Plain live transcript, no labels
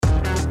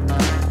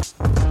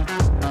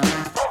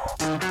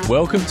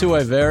Welcome to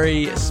a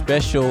very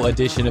special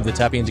edition of the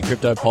Tapping Into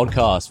Crypto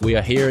podcast. We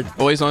are here at...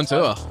 Boys on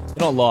tour.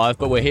 Not live,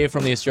 but we're here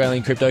from the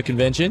Australian Crypto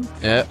Convention.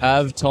 Yeah.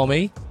 Have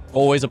Tommy.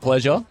 Always a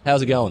pleasure.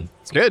 How's it going?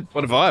 It's good.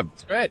 What a vibe.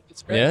 It's great.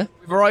 It's great. Yeah?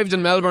 We've arrived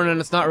in Melbourne and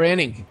it's not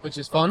raining, which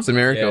is fun. It's a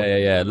miracle.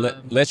 Yeah.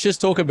 Let's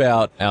just talk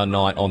about our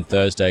night on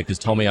Thursday, because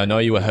Tommy, I know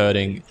you were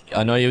hurting.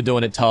 I know you were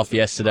doing it tough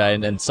yesterday,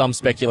 and some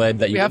speculated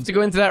that you... We have to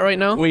go into that right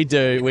now? We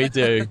do.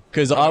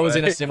 Because I was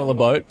in a similar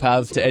boat,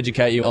 Pav, to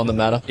educate you on the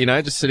matter. You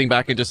know, just sitting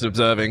back and just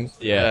observing.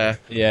 Yeah.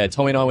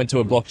 Tommy and I went to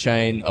a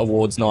blockchain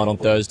awards night on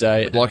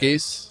Thursday.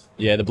 Blockies.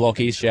 Yeah, the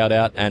blockies, shout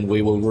out, and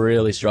we were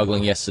really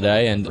struggling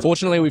yesterday, and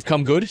fortunately we've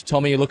come good.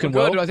 Tommy, you're looking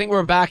Good. well. I think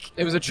we're back.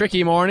 It was a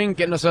tricky morning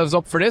getting ourselves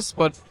up for this,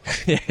 but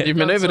You've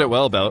maneuvered it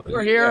well, Belt.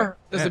 we're here.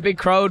 There's a big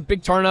crowd,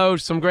 big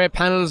turnout, some great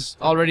panels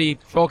already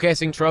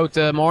showcasing throughout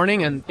the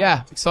morning, and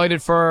yeah,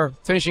 excited for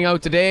finishing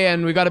out today,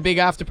 and we've got a big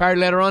after party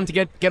later on to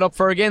get up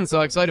for again,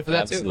 so excited for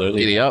that too.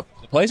 Absolutely. Giddy up.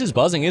 The place is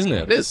buzzing, isn't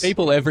it? It is. There's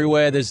people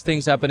everywhere, there's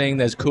things happening,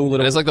 there's cool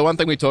little... And it's like the one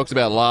thing we talked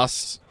about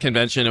last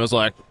convention. It was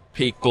like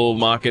peak bull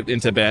market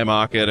into bear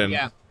market, and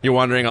you're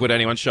wondering, would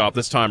anyone show up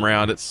this time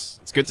around? It's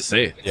good to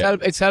see.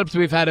 It's helped.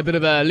 We've had a bit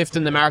of a lift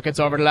in the markets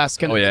over the last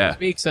couple of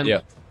weeks,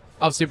 and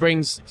obviously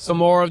brings some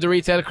more of the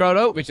retail crowd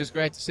out, which is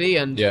great to see.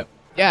 And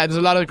there's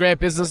a lot of great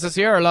business this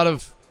year. I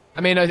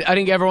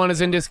think everyone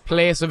is in this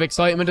place of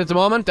excitement at the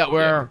moment that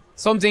we're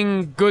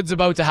something good's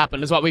about to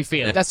happen is what we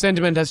feel. That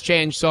sentiment has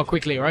changed so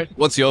quickly, right?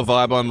 What's your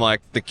vibe on like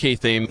the key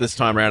theme this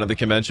time around at the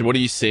convention? What are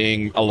you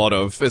seeing a lot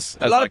of?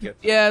 A lot of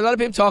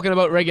people talking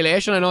about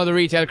regulation. I know the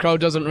retail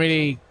crowd doesn't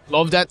really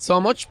love that so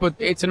much, but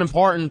it's an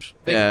important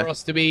thing for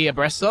us to be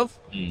abreast of.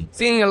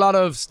 Seeing a lot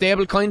of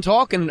stablecoin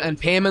talk and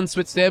payments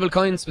with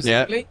stablecoins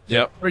specifically.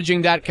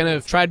 Bridging that kind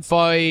of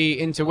TradFi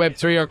into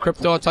Web3 or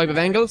crypto type of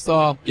angle.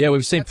 So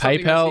we've seen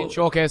PayPal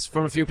showcase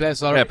from a few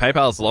places already. Yeah,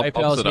 PayPal's a lot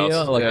PayPal's opposite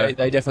here. us.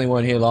 They definitely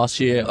weren't here last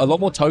year. A lot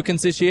more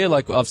tokens this year.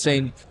 Like I've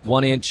seen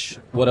 1inch.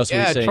 What else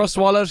have we seen? Trust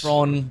Wallet.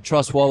 Tron,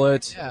 Trust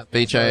Wallet.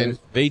 VeChain.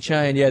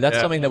 VeChain. Yeah, that's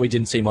something that we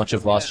didn't see much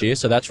of last year.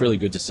 So that's really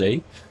good to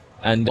see.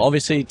 And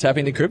obviously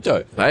tapping the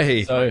crypto.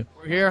 Hey. So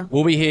we're here.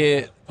 We'll be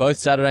here both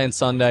Saturday and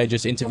Sunday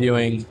just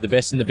interviewing the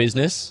best in the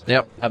business.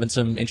 Yep. Having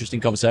some interesting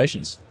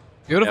conversations.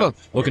 Beautiful.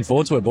 Looking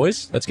forward to it,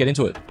 boys. Let's get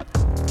into it.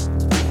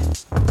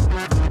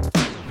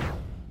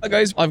 Hi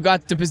guys, I've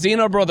got the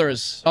Pizzino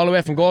brothers all the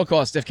way from Gold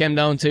Coast. They've came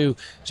down to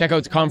check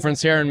out the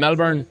conference here in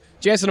Melbourne.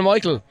 Jason and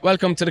Michael,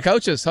 welcome to the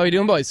couches. How are you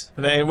doing, boys?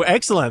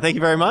 Excellent. Thank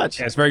you very much.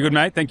 Yeah, it's very good,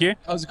 mate. Thank you.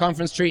 How's the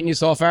conference treating you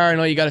so far? I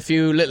know you got a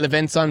few little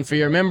events on for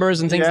your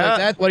members and things like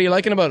that. What are you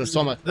liking about it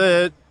so much?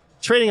 They're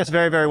treating us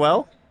very, very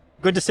well.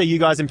 Good to see you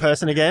guys in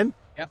person again.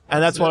 Yep,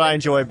 and that's what I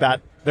enjoy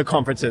about the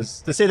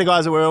conferences. To see the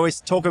guys that we're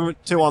always talking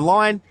to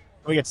online,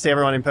 we get to see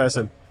everyone in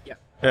person.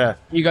 Yeah.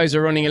 You guys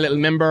are running a little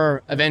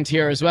member event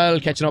here as well,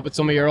 catching up with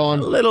some of your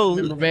own a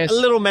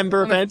little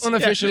member event.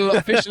 Unofficial,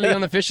 officially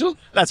unofficial.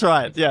 That's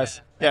right,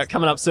 yes. Yeah,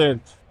 coming up soon.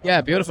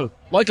 Yeah, beautiful.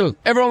 Michael,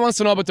 everyone wants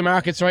to know about the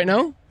markets right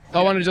now.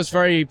 I want to just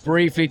very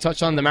briefly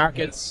touch on the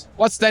markets.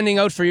 What's standing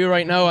out for you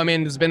right now? I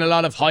mean, there's been a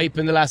lot of hype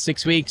in the last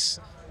 6 weeks.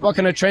 What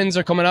kind of trends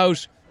are coming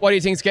out? What do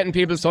you think is getting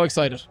people so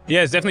excited? Yeah,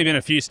 there's definitely been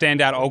a few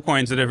standout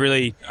altcoins that have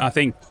really, I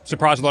think,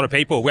 surprised a lot of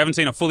people. We haven't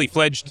seen a fully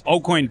fledged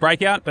altcoin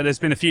breakout, but there's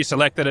been a few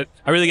select that are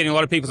really getting a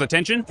lot of people's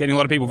attention, getting a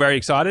lot of people very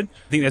excited.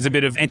 I think there's a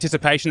bit of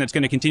anticipation that's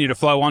going to continue to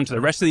flow on to the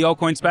rest of the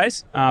altcoin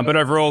space. But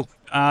overall,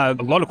 a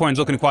lot of coins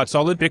looking quite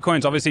solid.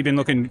 Bitcoin's obviously been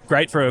looking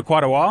great for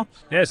quite a while.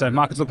 Yeah, so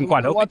market's looking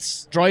quite healthy.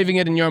 What's driving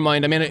it in your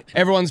mind? I mean,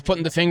 everyone's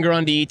putting the finger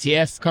on the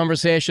ETF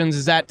conversations.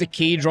 Is that the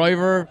key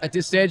driver at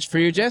this stage for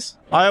you, Jess?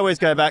 I always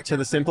go back to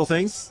the simple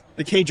things.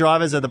 The key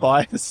drivers are the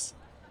buyers.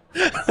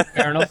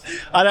 Fair enough.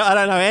 I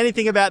don't know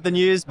anything about the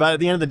news, but at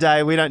the end of the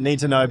day, we don't need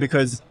to know,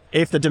 because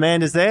if the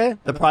demand is there,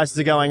 the prices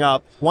are going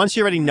up. Once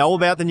you already know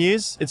about the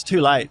news, it's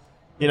too late.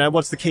 You know,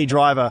 what's the key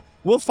driver?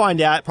 We'll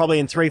find out probably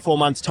in 3-4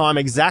 months' time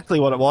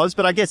exactly what it was,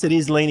 but I guess it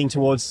is leaning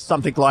towards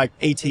something like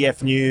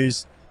ETF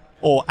news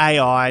or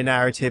AI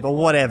narrative or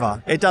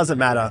whatever. It doesn't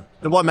matter.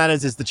 What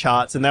matters is the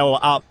charts, and they were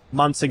up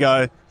months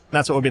ago.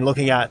 That's what we've been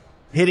looking at,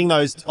 hitting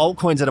those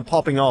altcoins that are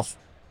popping off.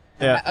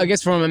 Yeah. I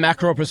guess from a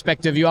macro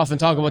perspective, you often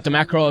talk about the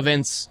macro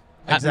events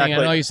happening. Exactly.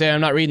 I know you say I'm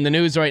not reading the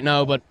news right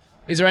now, but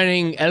is there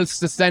anything else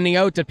that's standing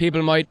out that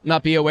people might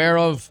not be aware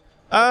of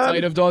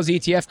outside of those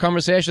ETF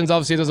conversations?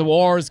 Obviously, there's a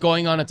wars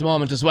going on at the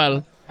moment as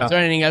well. Is there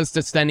anything else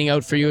that's standing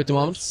out for you at the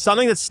moment?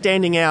 Something that's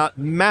standing out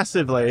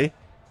massively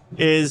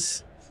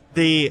is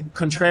the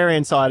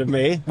contrarian side of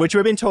me, which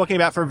we've been talking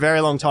about for a very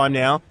long time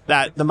now,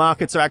 that the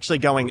markets are actually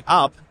going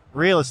up.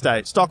 Real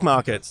estate, stock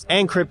markets,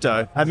 and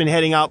crypto have been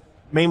heading up.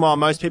 Meanwhile,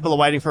 most people are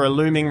waiting for a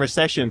looming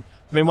recession.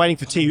 We've been waiting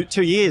for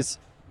 2 years.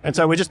 And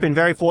so we've just been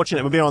very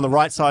fortunate. We've been on the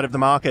right side of the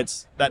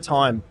markets that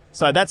time.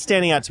 So that's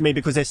standing out to me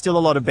because there's still a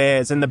lot of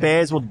bears, and the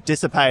bears will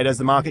dissipate as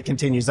the market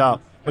continues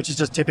up, which is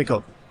just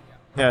typical.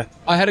 Yeah.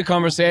 I had a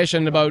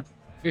conversation about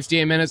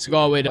 15 minutes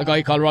ago with a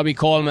guy called Robbie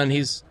Coleman.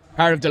 He's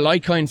part of the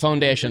Litecoin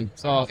Foundation,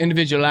 so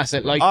individual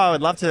asset. Oh, I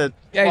would love to.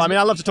 Yeah, I mean,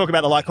 I'd love to talk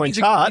about the Litecoin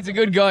chart. He's a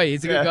good guy.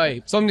 He's a good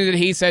guy. Something that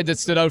he said that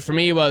stood out for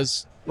me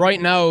was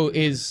right now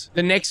is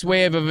the next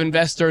wave of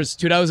investors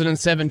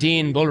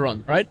 2017 bull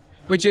run, right?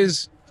 Which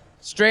is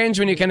strange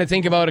when you kind of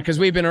think about it, because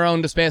we've been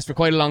around the space for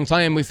quite a long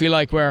time. We feel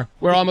like we're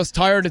almost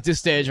tired at this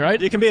stage,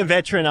 right? You can be a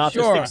veteran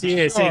after 6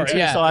 years in two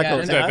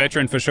cycles. A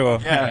veteran for sure.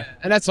 Yeah.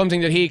 And that's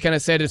something that he kind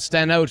of said to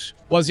stand out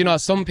was,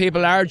 some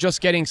people are just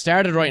getting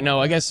started right now.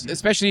 I guess,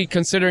 especially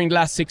considering the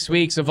last 6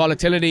 weeks of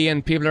volatility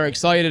and people are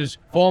excited.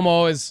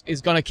 FOMO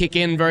is going to kick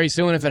in very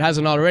soon if it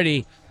hasn't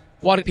already.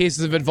 What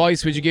pieces of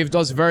advice would you give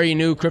those very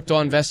new crypto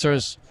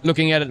investors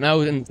looking at it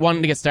now and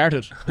wanting to get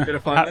started?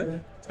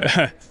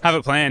 Have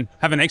a plan.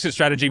 Have an exit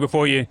strategy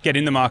before you get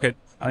in the market.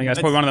 I think that's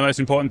probably one of the most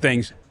important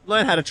things.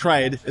 Learn how to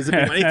trade is a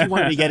big one if you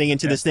want to be getting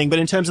into this thing. But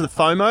in terms of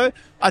the FOMO,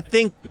 I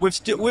think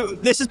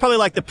this is probably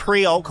like the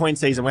pre-altcoin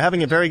season. We're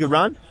having a very good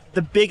run.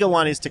 The bigger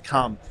one is to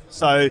come.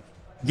 So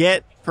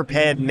get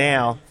prepared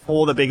now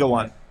for the bigger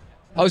one.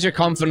 How's your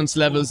confidence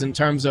levels in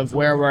terms of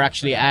where we're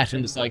actually at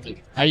in the cycle?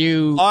 Do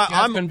you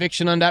have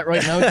conviction on that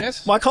right now,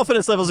 Jess? My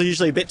confidence levels are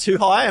usually a bit too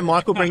high, and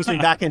Michael brings me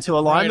back into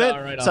alignment.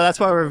 Right on. So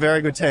that's why we're a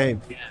very good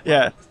team.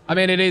 Yeah. I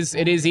mean, it is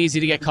easy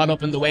to get caught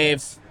up in the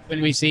wave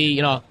when we see,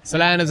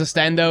 Solana's a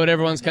standout.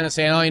 Everyone's kind of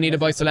saying, oh, you need to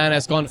buy Solana.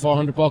 It's gone to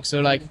 $400. So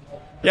like,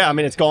 yeah, I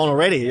mean, it's gone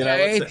already.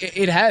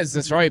 It has,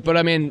 that's right. But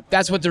I mean,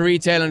 that's what the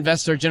retail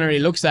investor generally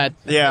looks at.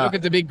 Yeah. They look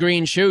at the big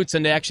green shoots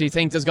and they actually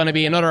think there's going to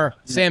be another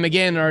same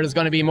again, or there's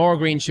going to be more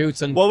green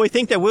shoots. Well, we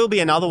think there will be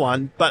another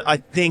one, but I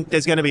think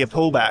there's going to be a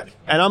pullback.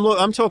 And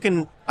I'm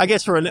talking, I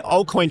guess, for an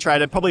altcoin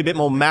trader, probably a bit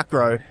more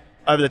macro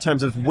over the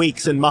terms of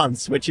weeks and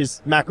months, which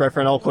is macro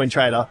for an altcoin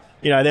trader.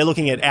 They're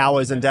looking at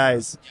hours and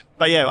days.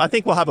 But yeah, I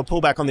think we'll have a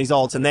pullback on these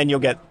alts and then you'll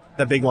get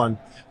the big one.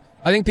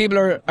 I think people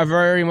are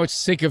very much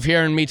sick of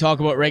hearing me talk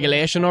about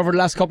regulation over the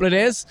last couple of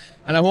days,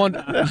 and I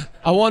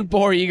won't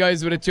bore you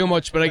guys with it too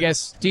much, but I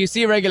guess, do you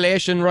see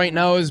regulation right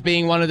now as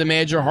being one of the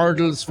major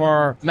hurdles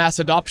for mass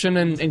adoption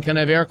in kind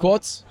of air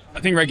quotes?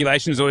 I think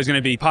regulation is always going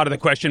to be part of the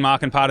question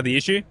mark and part of the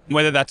issue.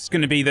 Whether that's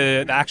going to be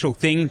the actual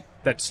thing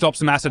that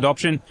stops mass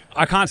adoption,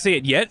 I can't see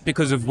it yet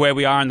because of where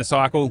we are in the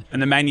cycle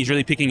and the mania is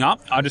really picking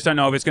up. I just don't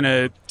know if it's going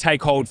to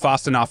take hold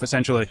fast enough,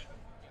 essentially.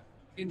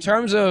 In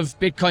terms of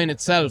Bitcoin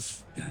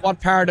itself,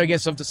 what part, I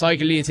guess, of the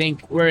cycle do you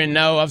think we're in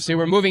now? Obviously,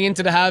 we're moving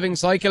into the halving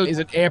cycle. Is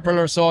it April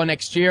or so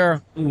next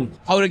year?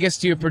 How, I guess,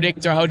 do you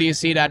predict, or how do you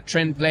see that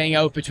trend playing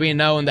out between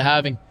now and the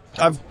halving?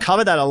 I've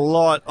covered that a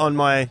lot on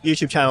my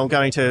YouTube channel,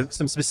 going to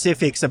some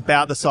specifics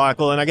about the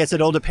cycle. And I guess it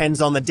all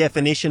depends on the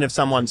definition of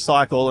someone's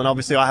cycle. And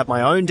obviously, I have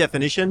my own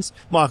definitions.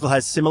 Michael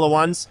has similar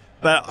ones.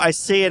 But I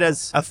see it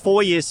as a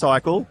 4-year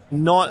cycle,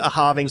 not a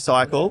halving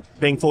cycle,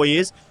 being 4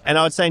 years. And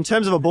I would say in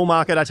terms of a bull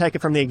market, I take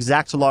it from the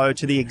exact low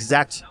to the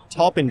exact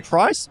top in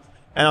price.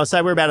 And I would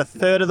say we're about a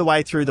third of the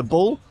way through the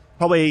bull,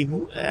 probably,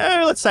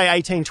 let's say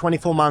 18,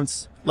 24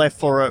 months left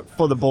for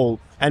the bull.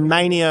 And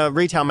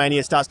retail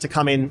mania starts to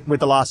come in with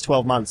the last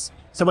 12 months.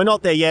 So we're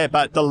not there yet,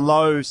 but the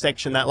low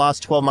section, that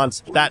last 12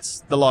 months,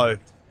 that's the low.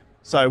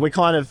 So we're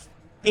kind of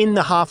in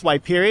the halfway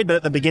period, but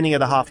at the beginning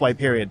of the halfway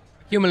period.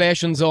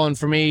 Accumulation zone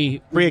for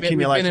me. We've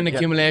been in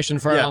accumulation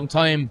for a long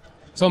time.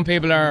 Some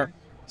people are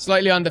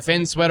slightly on the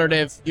fence whether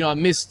they've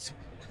missed,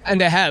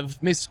 and they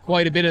have missed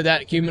quite a bit of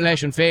that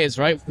accumulation phase,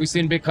 right? We've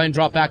seen Bitcoin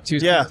drop back to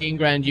 15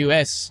 grand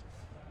US.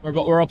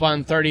 We're up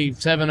on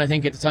 37, I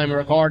think, at the time of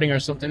recording or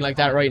something like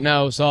that right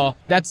now. So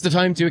that's the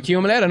time to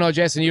accumulate. I know,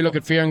 Jason, you look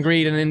at fear and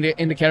greed and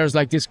indicators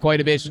like this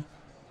quite a bit.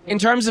 In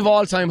terms of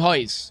all-time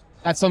highs,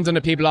 that's something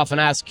that people often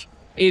ask.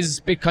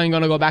 Is Bitcoin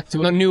going to go back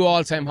to a new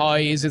all-time high?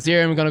 Is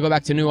Ethereum going to go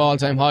back to a new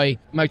all-time high?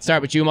 Might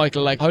start with you,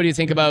 Michael. Like, how do you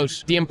think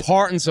about the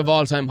importance of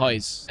all-time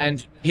highs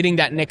and hitting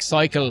that next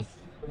cycle?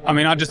 I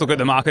mean, I just look at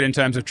the market in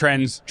terms of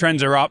trends.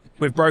 Trends are up.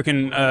 We've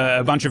broken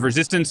a bunch of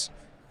resistance.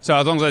 So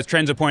as long as those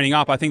trends are pointing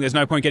up, I think there's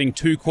no point getting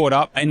too caught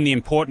up in the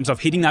importance of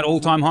hitting that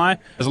all-time high.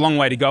 There's a long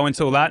way to go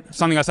until that.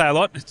 Something I say a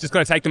lot. It's just got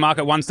to take the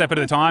market one step at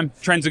a time.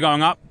 Trends are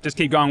going up. Just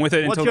keep going with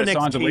it until there's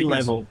signs of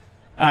weakness. Level?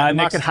 The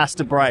market has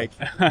to break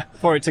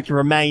for it to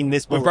remain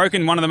this bullish. We've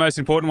broken one of the most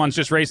important ones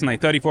just recently,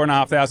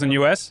 34,500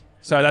 US.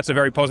 So that's a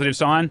very positive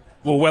sign.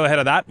 We're well ahead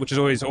of that, which is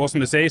always awesome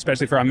to see,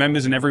 especially for our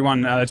members and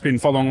everyone that's been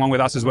following along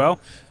with us as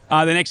well.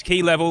 The next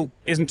key level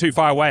isn't too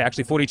far away,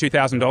 actually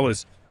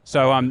 $42,000.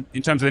 So in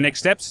terms of the next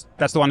steps,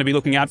 that's the one to be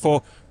looking out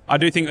for. I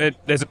do think that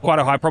there's quite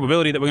a high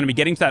probability that we're going to be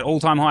getting to that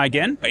all-time high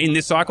again in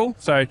this cycle.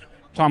 So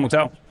time will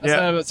tell.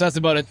 So that's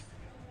about it.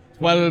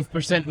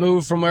 12%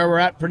 move from where we're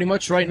at pretty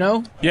much right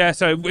now. Yeah,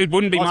 so it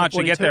wouldn't be much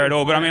to get there at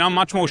all. But I mean, I'm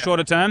much more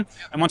shorter term.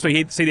 And once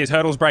we see these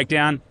hurdles break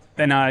down,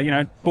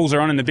 then, bulls are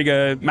on in the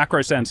bigger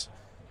macro sense.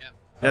 Yeah.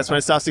 That's when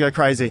it starts to go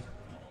crazy.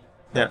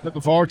 Yeah.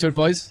 Looking forward to it,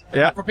 boys.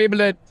 Yeah. For people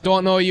that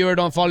don't know you or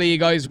don't follow you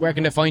guys, where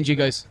can they find you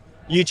guys?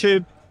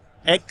 YouTube,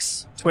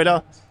 X,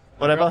 Twitter,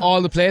 whatever.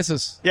 All the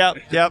places.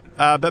 Yep.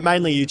 But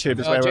mainly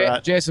YouTube is where we're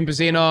at. Jason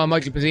Pizzino,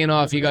 Michael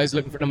Pizzino, if you guys are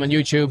looking for them on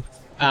YouTube.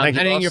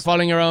 Anything you're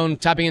following around,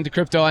 tapping into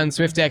crypto and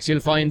SwiftX, you'll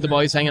find the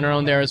boys hanging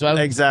around there as well.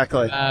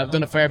 Exactly. I've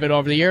done a fair bit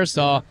over the years,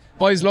 so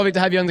boys, lovely to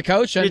have you on the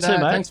couch, and you too,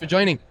 mate. Thanks for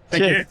joining.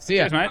 Thank you. See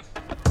ya. Cheers, mate.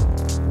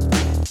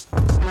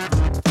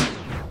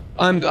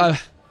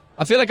 I'm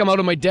I feel like I'm out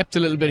of my depth a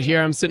little bit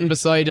here. I'm sitting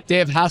beside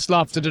Dave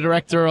Haslop, the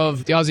director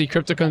of the Aussie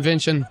Crypto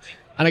Convention,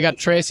 and I got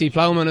Tracey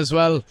Plowman as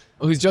well,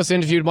 who's just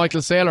interviewed Michael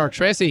Saylor.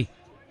 Tracey,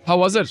 how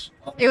was it?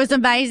 It was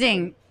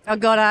amazing. I've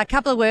got a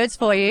couple of words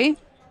for you.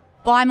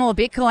 Buy more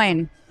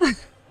Bitcoin.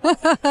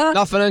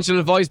 Not financial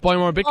advice, buy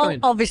more Bitcoin.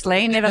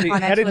 Obviously, never financial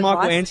advice. How did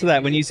Michael answer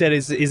that when you said,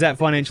 is that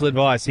financial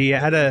advice? He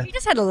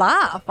just had a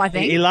laugh, I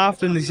think. He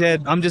laughed and he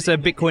said, I'm just a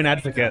Bitcoin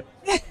advocate.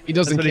 He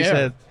doesn't That's what care. he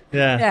said.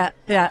 Yeah.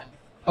 Yeah.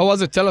 How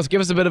was it? Tell us.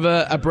 Give us a bit of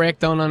a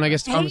breakdown on, I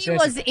guess, the He conversation.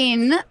 was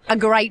in a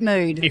great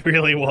mood. He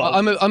really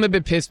was. I'm a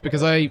bit pissed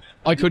because I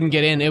couldn't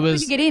get in. It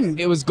was Couldn't get in?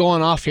 It was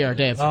going off here,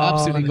 Dave.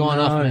 Absolutely going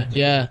off. Man.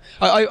 Yeah.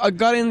 I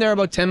got in there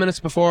about 10 minutes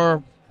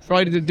before,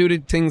 tried to do the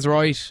things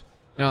right.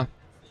 Yeah.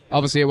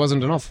 Obviously, it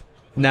wasn't enough.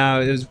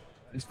 No, it was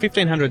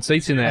 1,500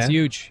 seats in there. That's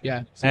huge.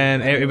 Yeah.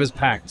 And it was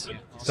packed.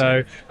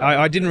 So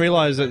I didn't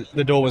realise that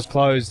the door was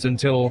closed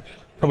until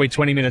probably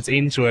 20 minutes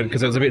into it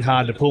because it was a bit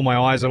hard to pull my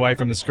eyes away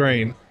from the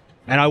screen.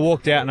 And I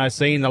walked out and I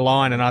seen the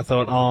line and I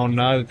thought, oh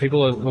no,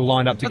 people are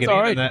lined up to That's get in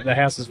right. and the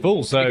house is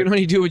full. So You can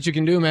only do what you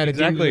can do, man.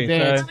 Exactly. At the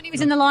end of the day. So- Somebody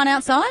was in the line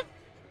outside?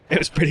 it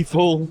was pretty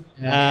full.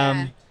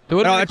 Yeah. There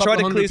would have I been a tried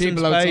couple to clear hundred some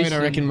people outside, space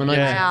I reckon, when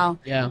and- I Wow.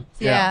 Yeah.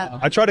 Yeah.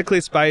 I tried to clear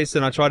space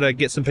and I tried to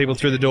get some people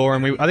through the door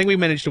and I think we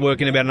managed to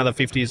work in about another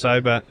 50 or so,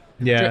 but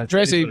yeah.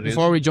 Tracey, it is what it is.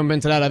 before we jump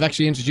into that, I've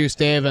actually introduced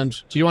Dave, and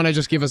do you want to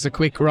just give us a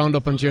quick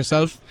roundup onto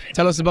yourself?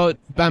 Tell us about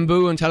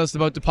Bamboo and tell us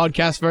about the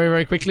podcast very,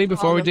 very quickly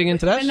before we dig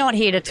into that. We're not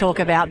here to talk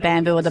about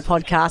Bamboo or the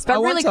podcast,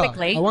 but really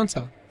quickly. I want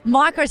to.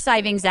 Micro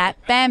savings app,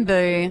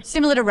 Bamboo,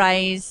 similar to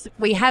Raise.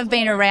 We have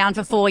been around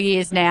for 4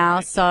 years now.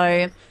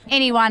 So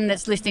anyone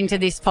that's listening to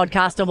this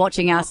podcast or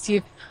watching us,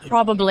 you've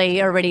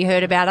probably already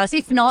heard about us.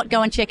 If not,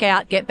 go and check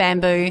out Get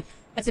Bamboo.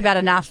 That's about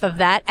enough of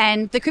that.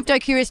 And the Crypto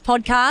Curious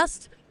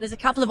podcast. There's a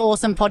couple of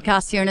awesome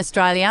podcasts here in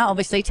Australia,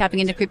 obviously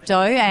tapping into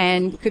crypto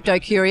and Crypto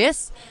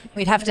Curious.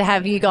 We'd have to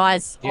have you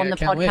guys on the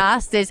can't wait.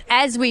 podcast. There's,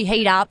 as we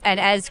heat up and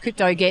as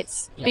crypto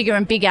gets bigger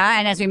and bigger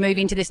and as we move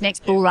into this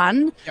next bull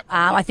run,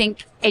 I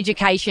think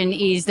education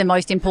is the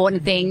most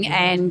important thing,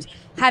 and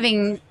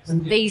having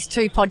these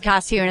two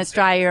podcasts here in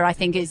Australia I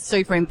think is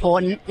super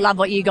important. Love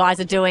what you guys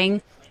are doing.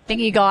 I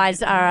think you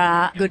guys are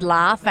a good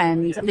laugh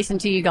and listen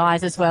to you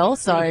guys as well.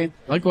 So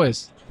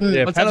Likewise.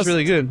 Yeah, Well, Pat's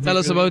really good. Tell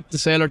us about the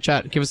Sailor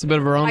chat. Give us a bit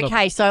of a roundup.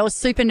 Okay, so I was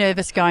super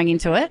nervous going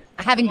into it,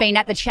 having been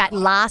at the chat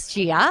last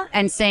year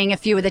and seeing a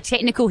few of the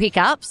technical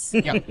hiccups,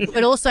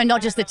 but also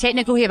not just the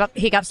technical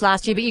hiccups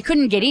last year, but you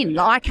couldn't get in.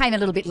 Like, I came a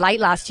little bit late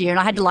last year and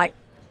I had to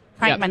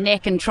crank my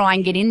neck and try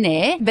and get in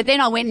there. But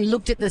then I went and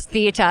looked at this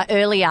theatre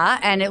earlier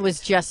and it was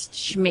just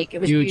schmick.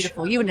 It was Huge.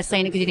 beautiful. You wouldn't have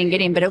seen it because you didn't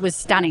get in, but it was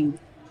stunning.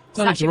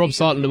 Don't have to rub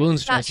salt in the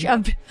wounds, Tracey.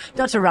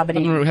 Not to rub it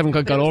in. We haven't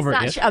got over it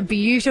Such yet. a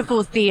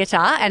beautiful theatre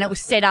and it was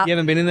set up. You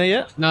haven't been in there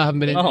yet? No, I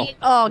haven't been in.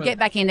 Oh. Get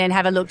back in there and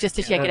have a look just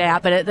to check it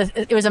out. But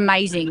it was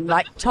amazing,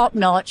 like top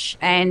notch.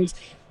 And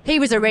he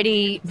was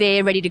already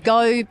there, ready to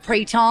go,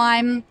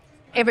 pre-time.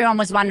 Everyone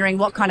was wondering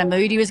what kind of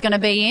mood he was going to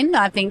be in.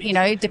 I think,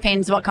 it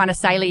depends what kind of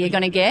sailor you're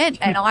going to get.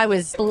 And I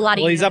was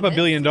bloody Well, he's up $1 nervous.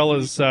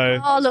 billion, so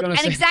Oh, look, gonna and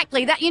say-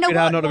 exactly that. You know Bit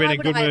what? hard not to be in Why a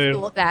would good I have mood.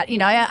 thought that?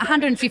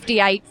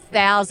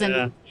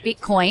 158,000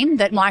 Bitcoin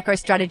that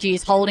MicroStrategy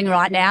is holding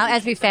right now.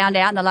 As we found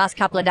out in the last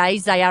couple of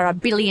days, they are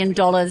 $1 billion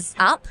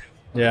up.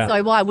 yeah.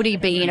 So why would he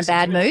be in a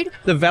bad mood?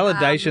 The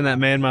validation that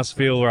man must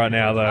feel right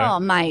now, though. Oh,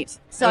 mate.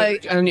 So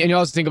And you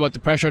also think about the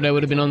pressure they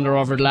would have been under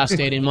over the last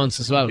 18 months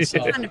as well. So.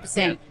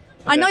 100%.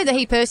 I know that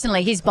he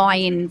personally, his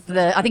buy-in for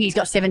I think he's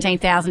got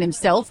 17,000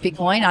 himself,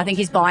 Bitcoin. I think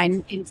his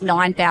buy-in is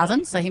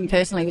 9,000. So him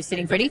personally was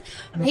sitting pretty.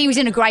 He was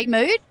in a great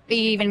mood.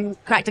 He even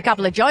cracked a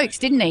couple of jokes,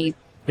 didn't he?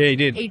 Yeah, he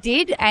did. He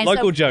did. And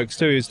Local jokes,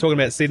 too. He was talking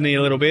about Sydney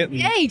a little bit. And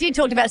yeah, he did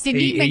talk about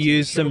Sydney. He mentioned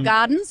used botanical some-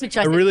 gardens, which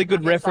I a think really is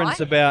good not reference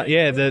right. about,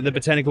 the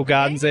botanical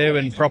gardens there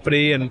and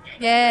property and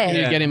Yeah. Can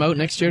you get him out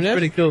next year, Dave?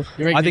 pretty cool.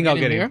 You reckon I think you I'll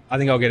get get him him. here? I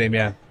think I'll get him,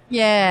 yeah.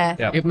 Yeah.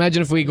 Yeah.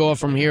 Imagine if we go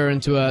from here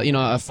into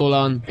a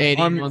full-on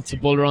 18 months of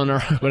bull run or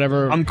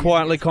whatever. I'm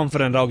quietly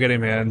confident I'll get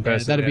him here in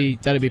person. that'd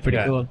be pretty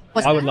Yeah. cool.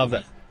 What's I would that? love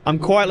that. I'm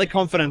quietly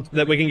confident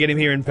that we can get him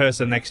here in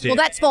person next year.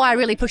 Well, that's why I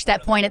really pushed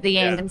that point at the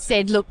end and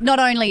said, look, not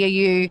only are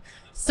you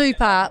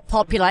super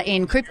popular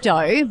in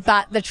crypto,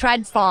 but the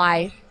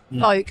TradFi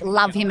folk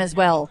love him as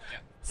well.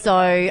 So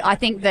I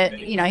think that,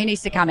 he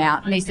needs to come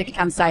out, needs to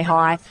come say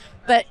hi.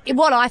 But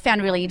what I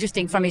found really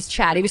interesting from his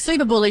chat, he was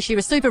super bullish, he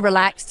was super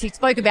relaxed. He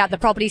spoke about the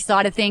property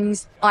side of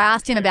things. I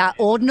asked him about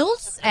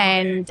ordinals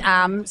and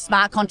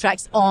smart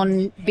contracts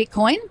on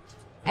Bitcoin.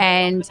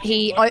 And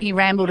he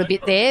rambled a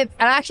bit there.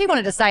 And I actually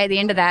wanted to say at the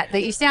end of that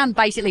you sound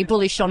basically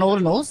bullish on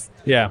ordinals.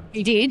 yeah.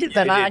 He did,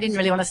 but I didn't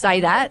really want to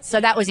say that. So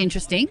that was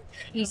interesting.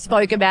 He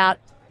spoke about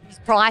his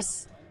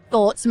price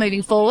thoughts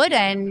moving forward.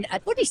 And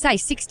what did he say?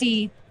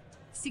 60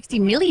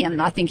 million,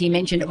 I think he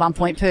mentioned at one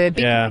point per Bitcoin.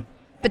 Yeah.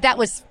 But that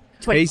was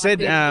 25 He said,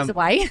 years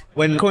away.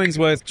 When coin's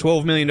worth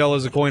 $12 million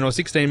a coin or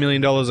 $16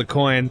 million a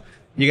coin,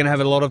 you're going to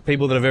have a lot of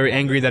people that are very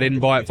angry they didn't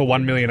buy it for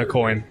 $1 million a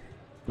coin.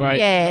 Right.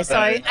 Yeah, so,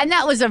 and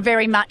that was a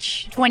very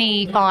much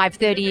 25,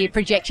 30-year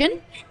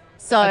projection.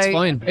 So that's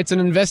fine. It's an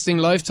investing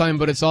lifetime,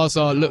 but it's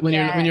also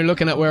when you're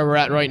looking at where we're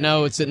at right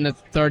now, it's sitting at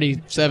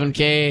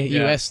 37K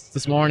US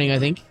this morning, I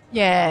think.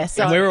 Yeah,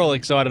 so And we were all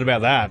excited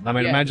about that. I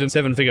mean, imagine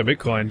 7-figure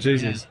Bitcoin.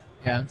 Jesus.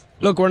 Yeah.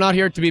 Look, we're not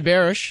here to be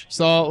bearish,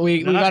 so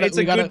we got It's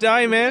a good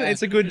day, man.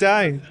 It's a good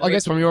day. I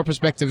guess from your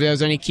perspective, is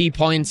there any key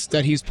points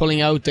that he's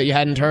pulling out that you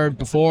hadn't heard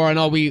before? I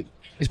know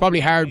it's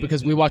probably hard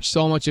because we watch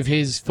so much of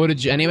his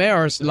footage anyway,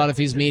 or a lot of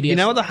his media. You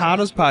know what the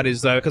hardest part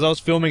is, though? Because I was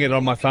filming it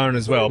on my phone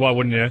as well. Why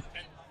wouldn't you?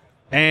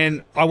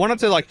 And I wanted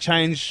to, like,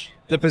 change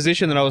the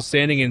position that I was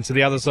standing in to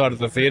the other side of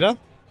the theatre.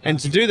 And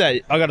to do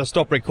that, I got to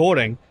stop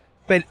recording.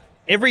 But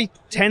every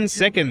 10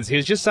 seconds, he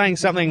was just saying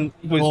something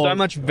with so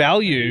much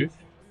value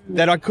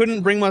that I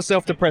couldn't bring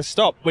myself to press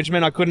stop, which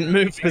meant I couldn't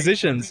move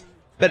positions.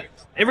 But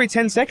every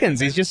 10 seconds,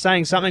 he's just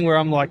saying something where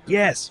I'm like,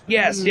 yes.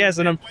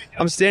 And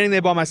I'm standing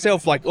there by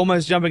myself, like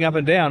almost jumping up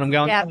and down. I'm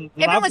going, yeah, I love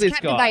everyone was this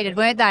captivated,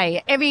 guy. weren't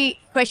they? Every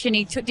question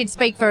he did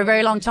speak for a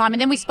very long time.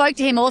 And then we spoke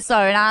to him also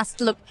and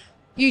asked, look,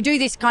 you do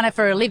this kind of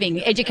for a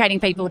living, educating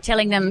people,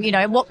 telling them,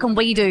 what can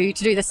we do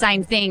to do the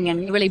same thing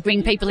and really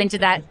bring people into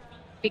that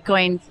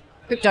Bitcoin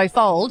crypto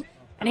fold.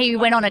 And he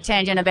went on a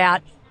tangent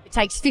about it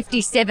takes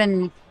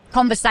 57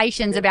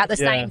 conversations about the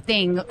same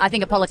thing. I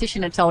think a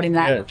politician had told him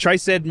that. Yeah.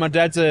 Trace said, my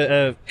dad's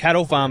a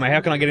cattle farmer.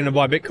 How can I get in to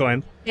buy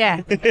Bitcoin?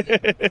 Yeah.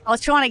 I was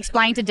trying to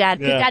explain to Dad,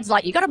 because Dad's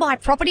like, you got to buy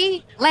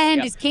property,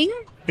 land is king.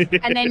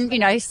 And then,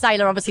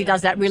 Saylor obviously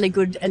does that really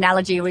good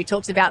analogy where he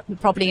talks about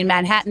property in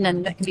Manhattan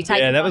and that can be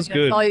taken that was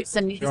good. boats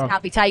and it just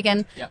can't be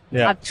taken.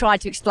 Yeah. I've tried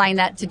to explain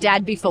that to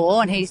Dad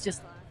before and he's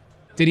just...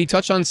 Did he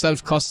touch on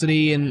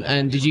self-custody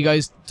and did you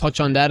guys touch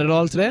on that at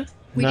all today?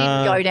 We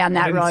didn't go down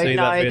that road,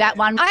 no. That that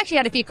one. I actually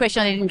had a few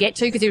questions I didn't get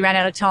to because we ran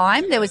out of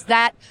time. There was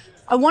that.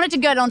 I wanted to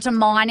go on to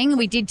mining.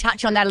 We did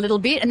touch on that a little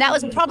bit, and that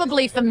was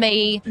probably for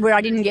me where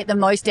I didn't get the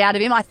most out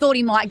of him. I thought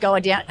he might go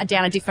down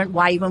a different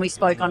way when we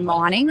spoke on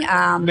mining.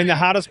 I mean, the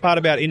hardest part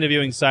about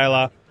interviewing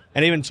Saylor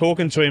and even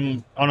talking to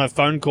him on a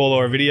phone call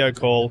or a video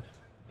call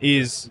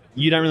is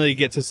you don't really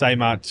get to say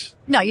much.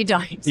 No, you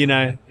don't.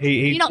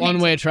 He's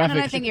One-way traffic. I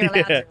don't think you're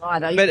allowed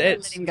to either.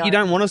 But you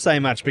don't want to say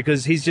much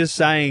because he's just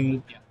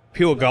saying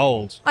pure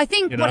gold. I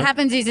think what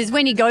happens is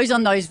when he goes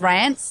on those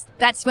rants,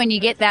 that's when you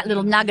get that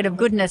little nugget of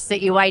goodness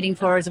that you're waiting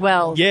for as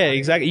well. Yeah,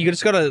 exactly. You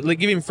just got to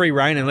give him free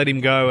rein and let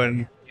him go,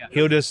 and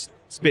he'll just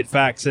spit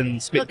facts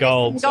and spit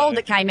gold. There's some gold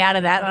that came out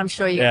of that, and I'm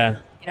sure you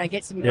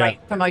get some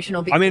great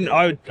promotional bits. I mean,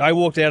 I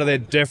walked out of there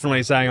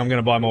definitely saying I'm going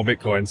to buy more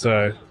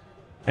Bitcoin,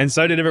 and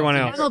so did everyone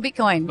else. More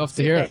Bitcoin. Love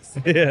to hear it.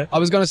 Yeah. I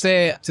was going to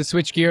say, to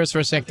switch gears for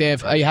a sec,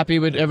 Dave, are you happy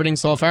with everything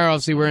so far?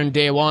 Obviously, we're in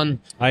day one.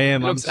 I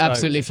am. It looks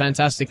absolutely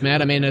fantastic,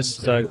 man. I mean,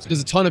 there's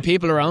a ton of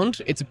people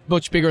around. It's a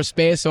much bigger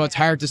space, so it's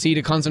hard to see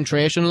the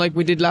concentration like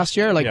we did last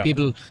year, like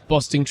people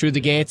busting through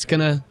the gates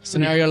kind of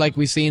scenario like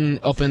we seen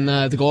up in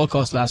the Gold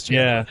Coast last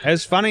year. Yeah.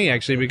 It's funny,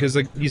 actually, because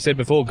like you said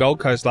before, Gold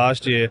Coast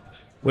last year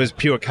was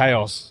pure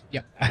chaos.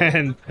 Yeah.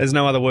 And there's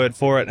no other word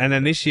for it. And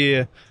then this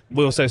year,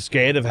 we were so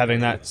scared of having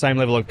that same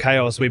level of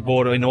chaos. We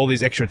bought in all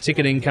these extra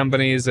ticketing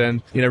companies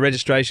and,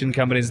 registration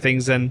companies and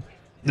things. And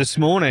this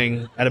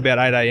morning at about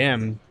 8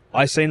 a.m.,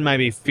 I seen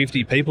maybe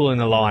 50 people in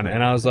the line.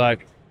 And I was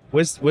like,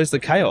 where's the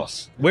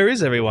chaos? Where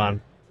is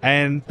everyone?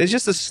 And there's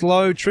just a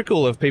slow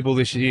trickle of people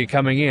this year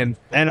coming in.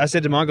 And I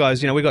said to my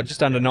guys, we got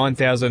just under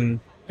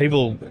 9,000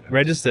 people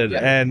registered,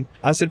 and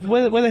I said,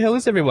 where the hell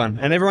is everyone?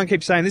 And everyone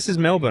keeps saying, this is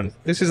Melbourne.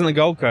 This isn't the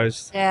Gold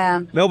Coast.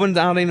 Yeah. Melbourne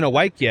aren't even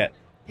awake yet.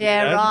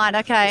 Yeah, right,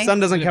 okay. The sun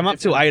doesn't come up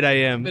till 8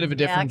 a.m. Bit of a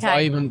different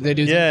okay. vibe, and they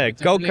do.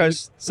 Gold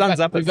Coast, sun's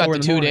up at 4 in the morning.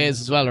 We've got the 2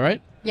 days as well,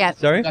 right? Yeah.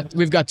 Sorry?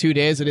 We've got 2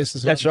 days of this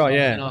as well. That's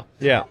right,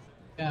 yeah.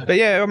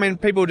 But I mean,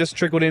 people just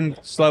trickled in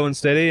slow and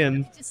steady,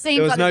 and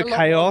there was no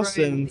chaos.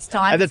 And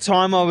at the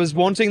time, I was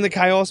wanting the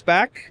chaos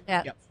back.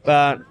 Yeah.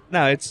 But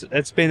no,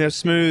 it's been a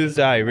smooth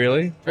day,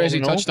 really. Tracey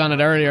touched on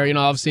it earlier.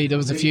 Obviously there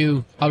was a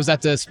few. I was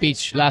at the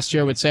speech last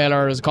year with Saylor.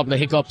 There was a couple of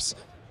hiccups.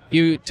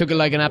 You took it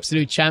like an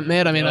absolute champ,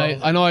 mate. I mean,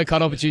 I know I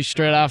caught up with you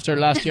straight after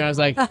last year. I was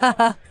like,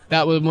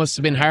 must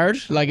have been hard.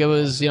 Like it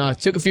was, it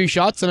took a few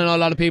shots, and I know a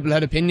lot of people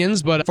had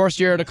opinions. But first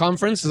year of the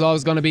conference is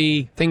always going to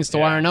be things to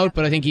iron out.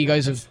 But I think you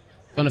guys have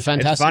done a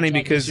fantastic job. It's funny job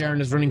because this year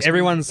and it's running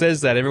everyone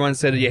says that. Everyone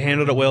said you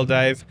handled it well,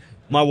 Dave.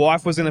 My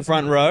wife was in the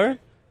front row,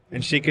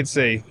 and she could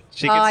see.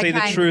 She could see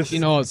the truth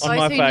on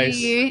my face.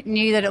 You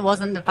knew that it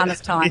wasn't the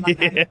funnest time.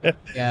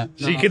 Yeah.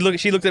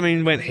 She looked at me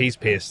and went, "He's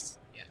pissed.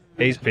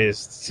 He's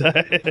pissed." So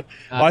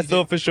I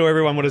thought for sure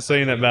everyone would have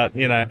seen it, but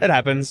it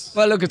happens.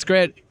 Well, look, it's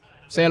great.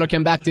 Saylor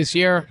came back this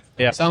year.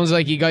 Yeah. Sounds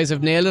like you guys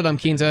have nailed it. I'm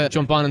keen to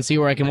jump on and see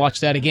where I can watch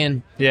that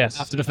again. Yes.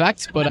 After the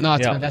fact, but no,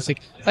 it's fantastic.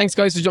 Thanks,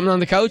 guys, for jumping on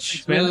the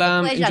couch. We'll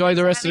enjoy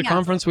the rest of the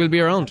conference. We'll be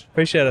around.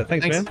 Appreciate it.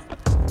 Thanks, man.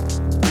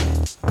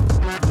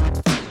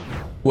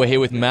 We're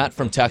here with Matt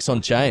from Tax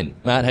on Chain.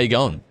 Matt, how you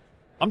going?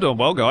 I'm doing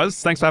well,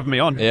 guys. Thanks for having me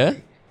on. Yeah?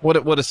 What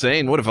a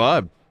scene. What a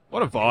vibe.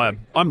 What a vibe.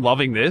 I'm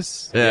loving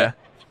this. Yeah.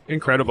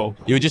 Incredible.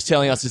 You were just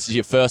telling us this is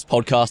your first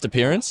podcast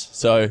appearance,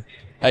 so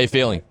how you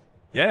feeling?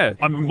 Yeah,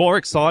 I'm more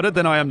excited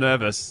than I am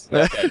nervous.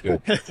 Okay,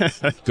 good.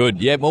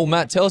 Good. Yeah, well,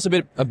 Matt, tell us a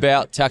bit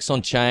about Tax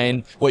on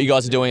Chain, what you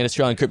guys are doing at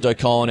Australian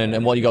CryptoCon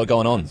and what you got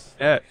going on.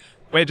 Yeah.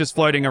 We're just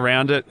floating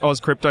around at Oz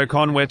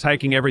CryptoCon. We're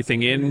taking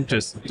everything in,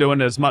 just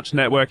doing as much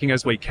networking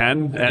as we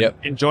can and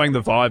enjoying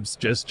the vibes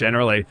just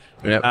generally.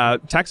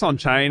 Tax on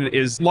Chain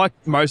is like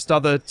most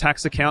other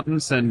tax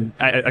accountants and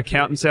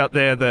accountants out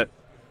there that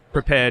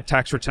prepare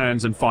tax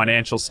returns and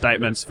financial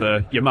statements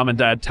for your mum and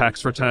dad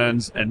tax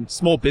returns and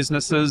small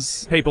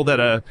businesses, people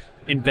that are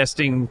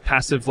investing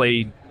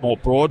passively more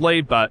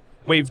broadly, but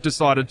we've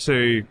decided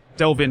to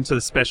delve into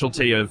the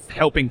specialty of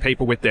helping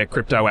people with their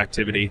crypto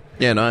activity.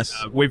 Yeah, nice.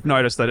 We've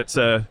noticed that it's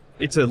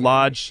a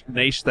large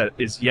niche that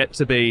is yet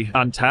to be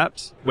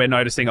untapped. We're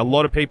noticing a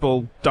lot of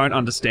people don't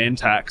understand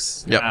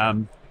tax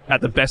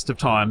at the best of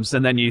times,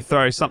 and then you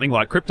throw something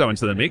like crypto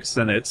into the mix,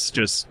 and it's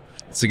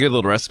a good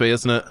little recipe,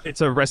 isn't it?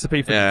 It's a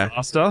recipe for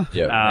disaster.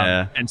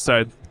 And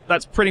so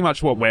that's pretty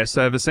much what we're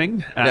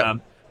servicing.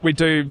 We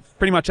do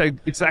pretty much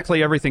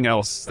exactly everything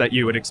else that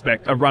you would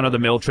expect a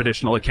run-of-the-mill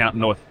traditional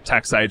accountant or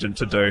tax agent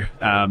to do.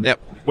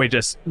 We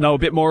just know a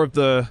bit more of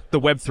the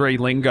Web3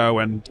 lingo,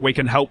 and we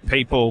can help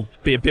people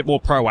be a bit more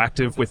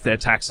proactive with their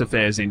tax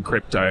affairs in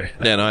crypto.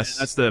 Yeah, nice.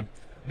 That's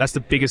the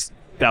biggest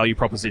value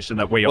proposition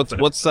that we offer.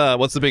 What's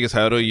the biggest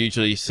hurdle you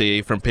usually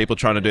see from people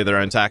trying to do their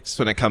own tax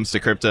when it comes to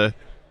crypto?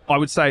 I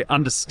would say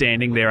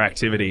understanding their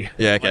activity.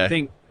 Yeah, okay. I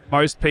think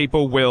most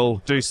people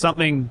will do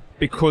something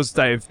because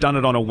they've done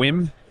it on a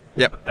whim.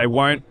 Yep. They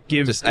won't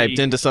just aped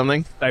into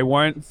something. They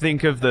won't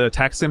think of the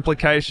tax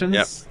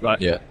implications.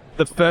 Yep.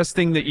 The first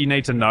thing that you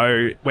need to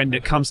know when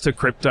it comes to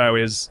crypto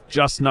is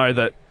just know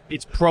that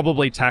it's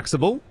probably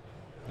taxable.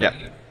 Yep.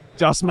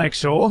 Just make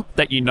sure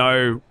that you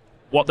know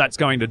what that's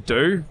going to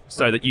do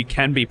so that you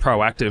can be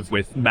proactive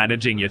with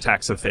managing your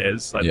tax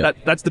affairs.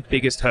 That's the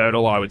biggest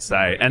hurdle, I would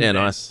say. And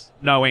nice.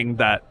 Knowing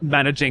that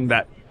managing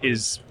that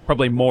is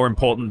probably more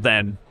important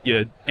than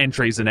your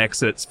entries and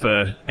exits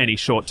for any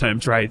short-term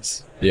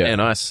trades. Yeah,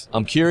 nice.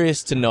 I'm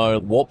curious to know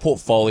what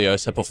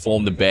portfolios have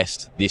performed the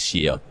best this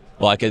year.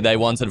 Like, are they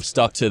ones that have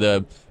stuck to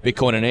the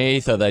Bitcoin and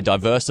ETH? Are they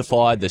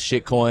diversified? The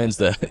shitcoins?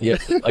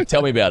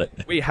 Tell me about it.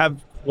 We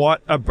have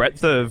quite a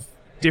breadth of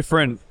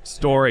different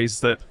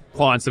stories that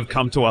clients have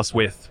come to us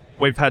with.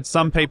 We've had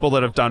some people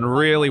that have done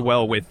really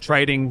well with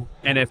trading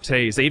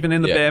NFTs, even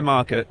in the bear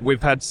market.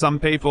 We've had some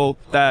people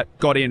that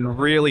got in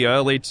really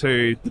early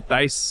to the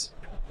base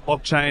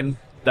blockchain.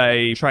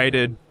 They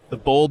traded the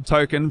Bald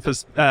token for...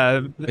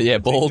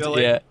 Bald,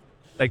 yeah.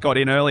 They got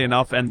in early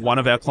enough, and one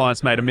of our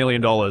clients made $1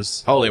 million.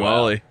 Holy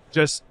moly.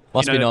 Just,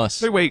 must be nice.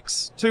 2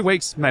 weeks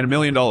made $1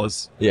 million.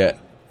 Yeah.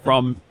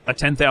 From a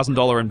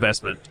 $10,000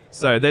 investment.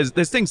 So there's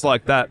things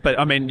like that. But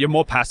I mean, your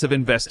more passive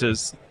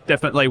investors,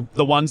 definitely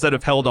the ones that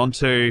have held on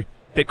to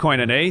Bitcoin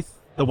and ETH,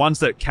 the ones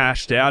that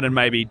cashed out and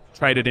maybe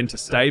traded into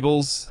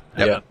stables.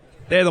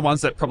 They're the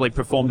ones that probably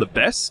perform the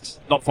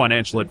best. Not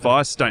financial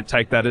advice. Don't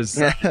take that as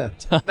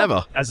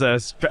never as a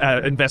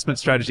investment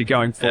strategy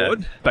going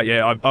forward. But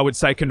I would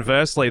say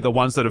conversely, the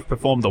ones that have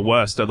performed the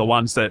worst are the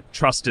ones that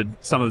trusted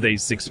some of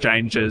these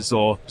exchanges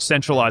or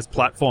centralized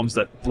platforms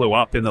that blew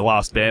up in the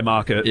last bear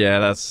market. Yeah,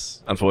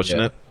 that's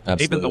unfortunate. Yeah,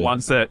 even the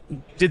ones that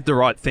did the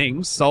right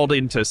things, sold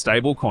into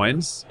stable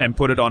coins and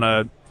put it on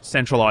a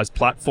centralized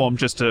platform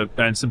just to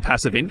earn some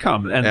passive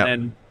income, and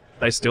then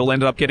they still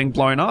ended up getting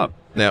blown up.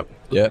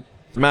 Yeah.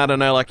 Matt, I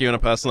know, like, you on a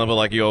personal level,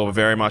 like, you're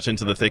very much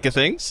into the thick of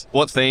things.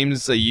 What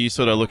themes are you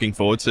sort of looking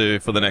forward to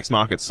for the next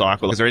market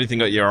cycle? Is there anything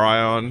got your eye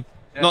on?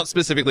 Not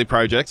specifically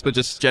projects, but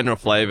just general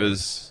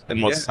flavors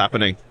and what's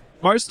happening.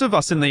 Most of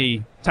us in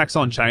the Tax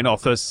on Chain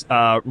office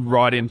are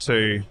right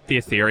into the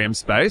Ethereum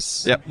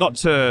space. Not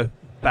to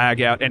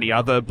bag out any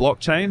other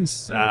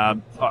blockchains.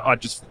 I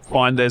just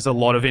find there's a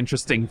lot of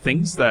interesting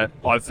things that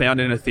I've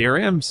found in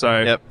Ethereum.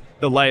 So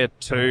the layer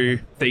 2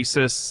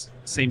 thesis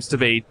seems to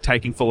be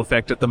taking full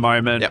effect at the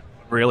moment.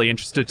 Really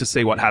interested to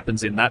see what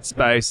happens in that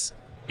space.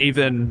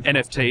 Even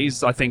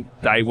NFTs, I think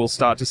they will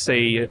start to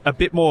see a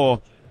bit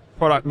more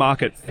product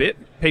market fit.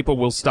 People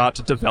will start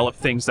to develop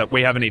things that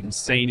we haven't even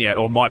seen yet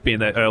or might be in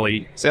the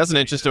early... So that's an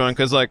interesting one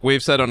because, like,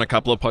 we've said on a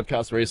couple of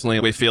podcasts recently,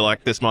 we feel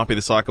like this might be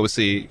the cycle we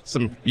see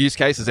some use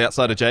cases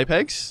outside of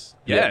JPEGs.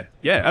 Yeah,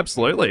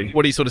 absolutely.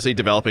 What do you sort of see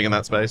developing in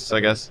that space,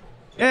 I guess?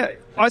 Yeah,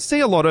 I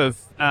see a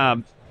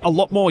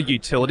lot more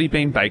utility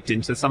being baked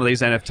into some of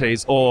these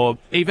NFTs, or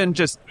even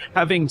just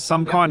having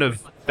some kind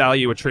of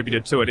value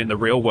attributed to it in the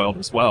real world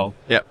as well.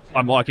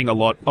 I'm liking a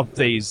lot of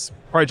these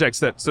projects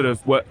that sort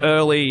of were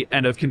early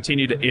and have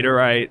continued to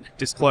iterate.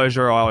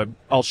 Disclosure,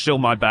 I'll shill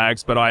my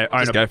bags, but I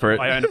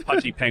own a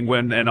pudgy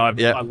penguin, and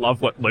I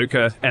love what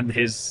Luca and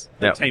his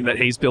team that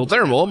he's built.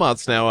 They're in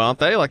Walmarts now, aren't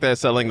they? Like, they're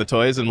selling the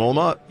toys in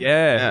Walmart?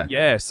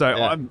 Yeah. So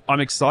I'm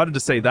excited to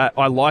see that.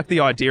 I like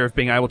the idea of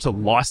being able to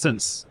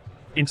license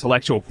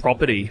intellectual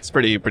property. It's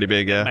pretty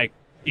big, make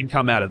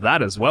income out of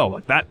that as well.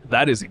 Like,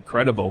 that is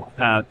incredible.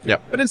 But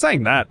in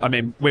saying that, I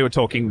mean, we were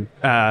talking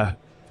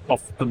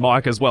off the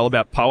mic as well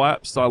about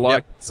POAPs. I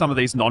like some of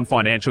these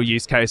non-financial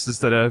use cases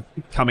that are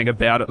coming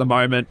about at the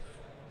moment.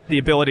 The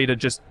ability to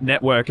just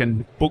network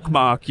and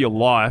bookmark your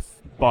life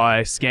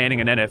by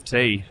scanning an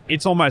NFT.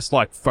 It's almost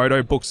like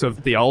photo books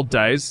of the old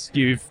days.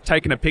 You've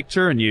taken a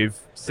picture and you've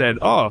said,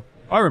 oh,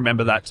 I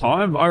remember that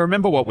time. I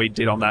remember what we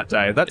did on that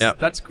day.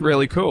 That's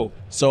really cool.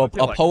 So a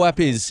POAP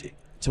is,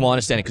 to my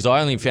understanding, because I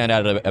only found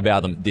out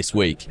about them this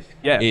week,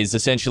 is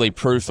essentially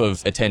proof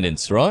of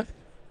attendance, right?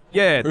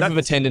 Yeah. Proof of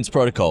attendance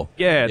protocol.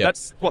 Yeah,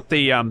 that's what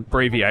the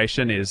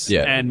abbreviation is.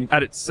 Yeah. And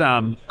at its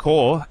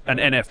core, an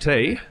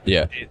NFT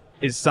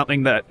is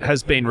something that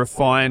has been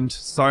refined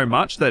so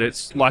much that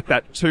it's like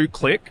that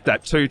two-click,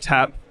 that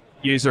two-tap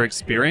user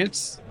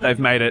experience. They've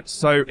made it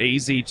so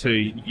easy to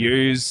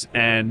use,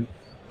 and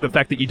the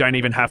fact that you don't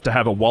even have to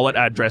have a wallet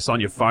address on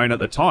your phone at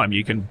the time.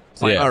 You can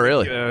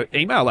your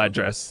email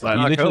address. You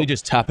literally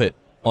just tap it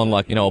on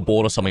a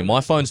board or something. My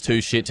phone's too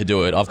shit to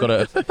do it. I've got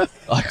to...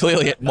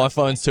 my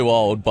phone's too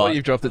old, but... Well,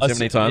 you've dropped it too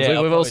many times.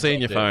 Yeah, we've all seen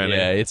your phone.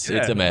 Yeah, it's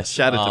a mess.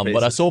 Shattered to pieces.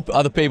 But I saw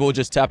other people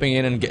just tapping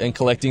in and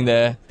collecting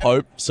their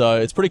Pope, so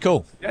it's pretty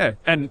cool. Yeah,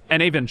 and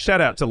even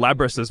shout out to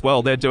Labris as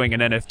well. They're doing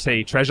an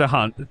NFT treasure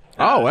hunt.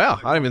 Oh, wow.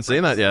 I haven't even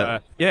seen that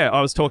yet.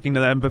 I was talking to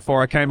them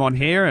before I came on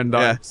here, and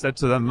I said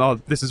to them, oh,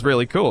 this is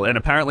really cool. And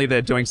apparently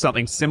they're doing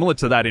something similar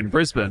to that in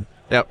Brisbane.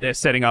 Yep. They're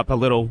setting up a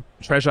little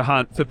treasure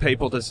hunt for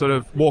people to sort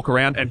of walk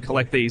around and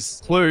collect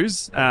these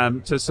clues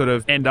to sort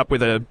of end up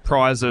with a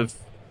prize of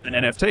an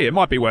NFT. It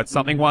might be worth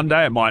something one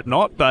day, it might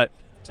not, but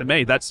to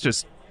me, that's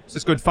just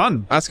good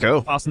fun. That's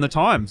cool. Passing the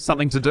time,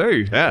 something to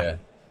do. Yeah.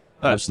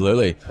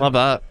 Absolutely. Love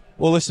that.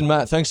 Well, listen,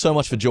 Matt, thanks so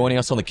much for joining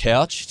us on the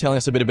couch, telling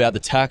us a bit about the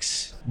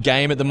tax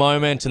game at the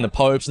moment and the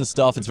Popes and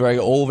stuff. It's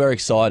all very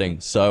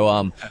exciting.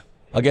 So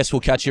I guess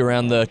we'll catch you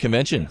around the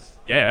convention.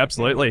 Yeah,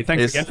 absolutely.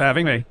 Thanks again for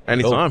having me.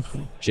 Anytime.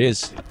 Cool.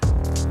 Cheers.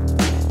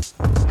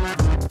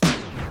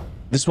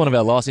 This is one of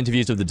our last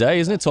interviews of the day,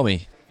 isn't it,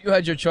 Tommy? If you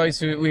had your choice,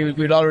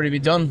 we'd already be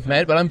done,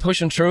 mate, but I'm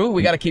pushing through.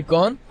 We got to keep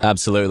going.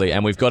 Absolutely.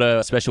 And we've got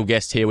a special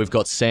guest here. We've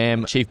got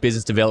Sam, Chief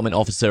Business Development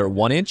Officer at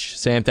 1inch.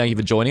 Sam, thank you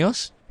for joining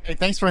us. Hey,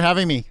 thanks for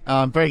having me.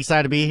 I'm very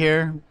excited to be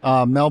here.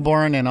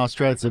 Melbourne and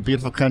Australia, it's a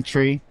beautiful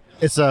country.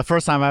 It's the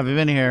first time I've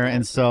been here,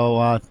 and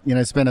so,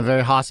 it's been a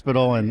very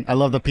hospitable, and I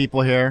love the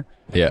people here.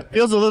 Yeah.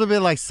 Feels a little bit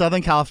like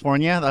Southern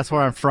California. That's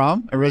where I'm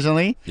from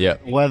originally. Yeah.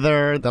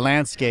 Weather, the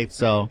landscape,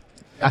 so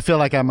I feel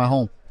like I'm at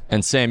home.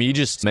 And Sam, you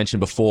just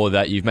mentioned before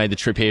that you've made the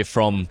trip here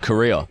from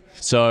Korea.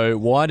 So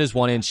why does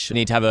 1inch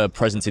need to have a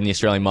presence in the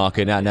Australian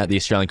market and at the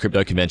Australian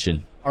Crypto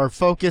Convention? Our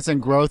focus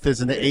and growth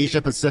is in the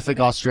Asia-Pacific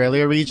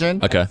Australia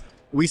region. Okay.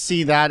 We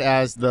see that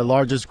as the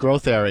largest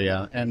growth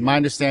area. And my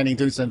understanding,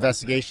 doing some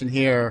investigation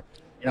here,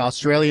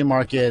 Australian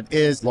market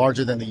is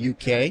larger than the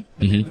UK.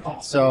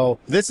 Mm-hmm. So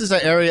this is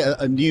an area,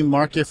 a new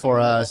market for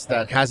us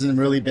that hasn't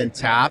really been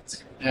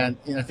tapped. And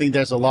I think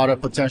there's a lot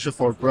of potential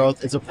for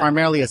growth. It's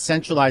primarily a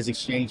centralized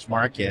exchange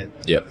market.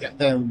 Yep.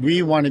 Then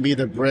we want to be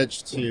the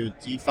bridge to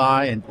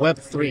DeFi and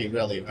Web3,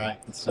 really, right?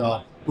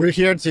 So we're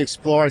here to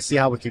explore and see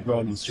how we can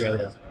grow in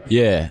Australia.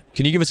 Yeah.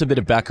 Can you give us a bit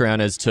of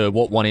background as to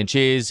what 1inch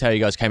is, how you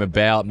guys came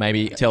about?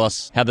 Maybe tell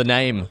us how the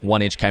name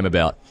 1inch came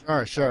about.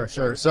 Sure.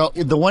 So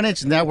the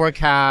 1inch network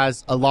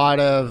has a lot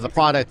of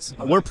products.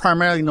 We're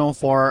primarily known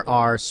for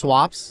our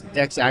swaps,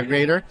 DEX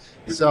aggregator.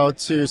 So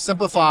to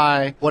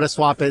simplify what a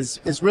swap is,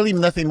 it's really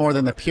nothing more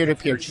than a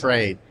peer-to-peer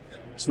trade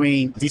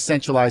between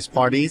decentralized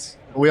parties.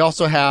 We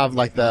also have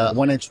like the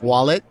 1inch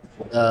wallet,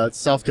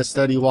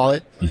 self-custody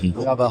wallet. Mm-hmm.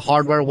 We have a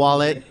hardware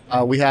wallet.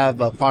 We have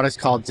products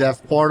called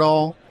Dev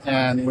Portal.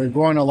 And we're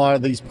growing a lot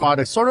of these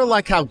products, sort of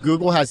like how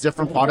Google has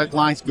different product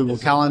lines, Google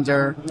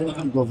Calendar,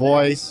 Google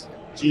Voice,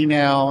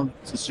 Gmail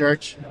to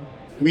search.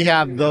 We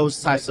have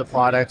those types of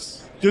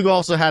products. Google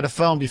also had a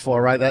phone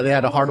before, right? They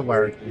had a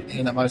hardware.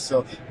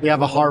 So we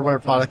have a hardware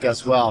product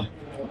as well.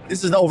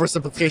 This is an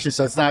oversimplification,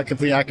 so it's not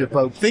completely accurate,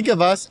 but think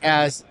of us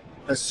as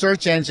a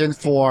search engine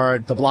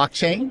for the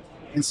blockchain.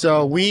 And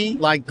so we,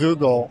 like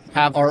Google,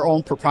 have our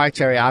own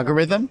proprietary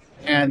algorithm,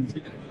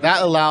 and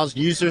that allows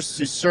users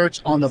to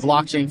search on the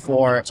blockchain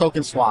for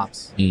token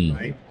swaps.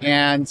 Right?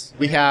 And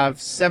we have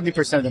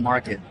 70% of the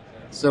market.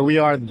 So we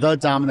are the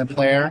dominant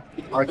player.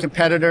 Our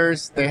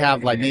competitors, they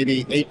have like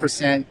maybe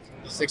 8%,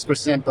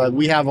 6%, but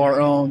we have our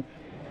own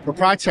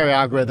proprietary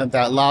algorithm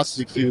that allows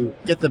you to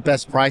get the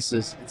best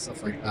prices and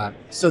stuff like that.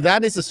 So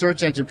that is the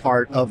search engine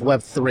part of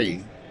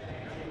Web3.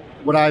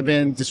 What I've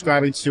been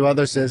describing to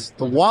others is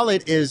the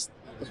wallet is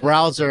the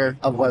browser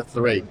of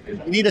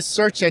Web3. You need a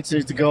search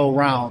engine to go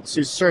around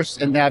to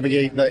search and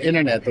navigate the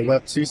internet, the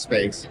Web2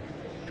 space.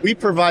 We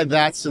provide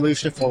that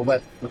solution for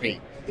Web3.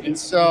 And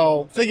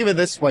so think of it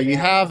this way. You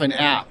have an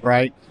app,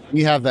 right?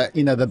 You have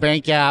the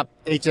bank app,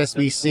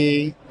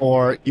 HSBC,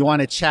 or you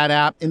want a chat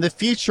app. In the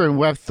future in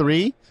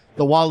Web3,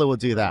 the wallet will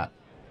do that.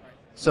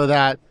 So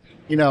that,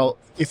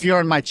 if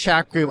you're in my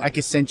chat group, I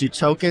can send you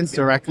tokens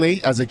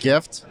directly as a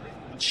gift,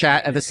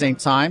 chat at the same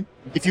time.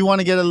 If you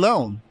want to get a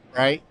loan,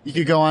 right? You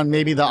could go on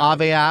maybe the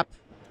Aave app,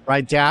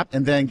 right? DApp,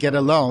 and then get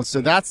a loan. So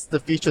that's the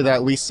feature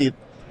that we see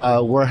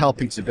we're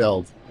helping to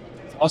build.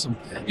 Awesome.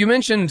 You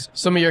mentioned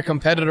some of your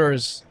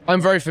competitors.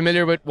 I'm very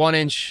familiar with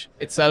 1inch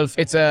itself.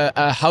 It's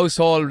a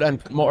household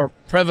and more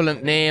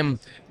prevalent name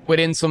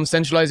within some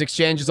centralized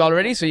exchanges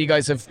already. So you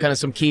guys have kind of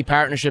some key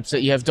partnerships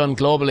that you have done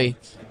globally.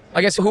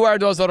 I guess, who are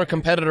those other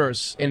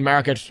competitors in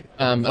market?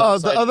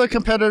 The other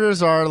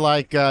competitors are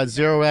like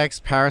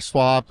 0x,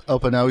 Paraswap,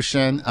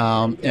 OpenOcean,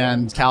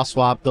 and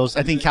CalSwap.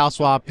 I think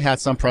CalSwap had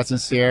some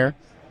presence here.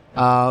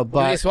 But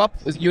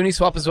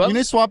Uniswap as well?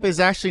 Uniswap is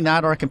actually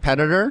not our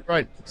competitor.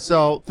 Right.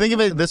 So think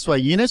of it this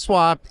way.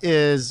 Uniswap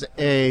is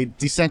a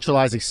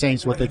decentralized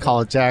exchange, what they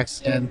call a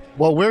DEX. And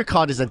what we're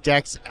called is a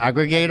DEX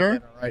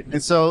aggregator. Right.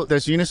 And so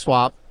there's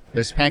Uniswap,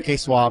 there's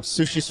PancakeSwap,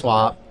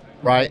 SushiSwap,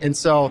 right? And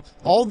so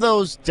all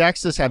those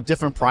DEXs have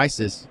different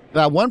prices.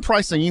 That one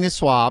price on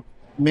Uniswap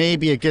may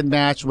be a good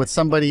match with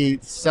somebody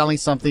selling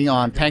something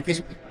on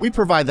Pancake. We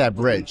provide that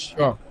bridge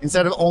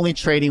instead of only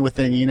trading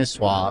within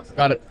Uniswap.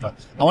 Got it.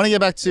 I want to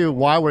get back to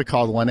why we're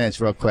called 1inch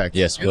real quick.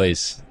 Yes,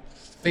 please.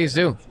 Please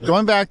do.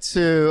 Going back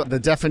to the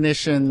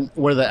definition,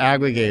 we're the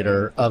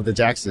aggregator of the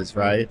DEXs,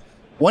 right?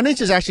 1inch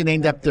is actually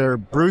named after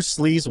Bruce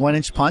Lee's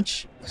 1-inch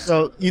punch.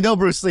 So you know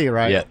Bruce Lee,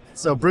 right? Yeah.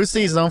 So Bruce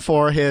Lee is known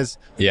for his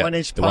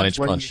 1-inch punch,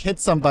 where you hit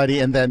somebody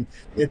and then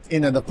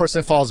the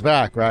person falls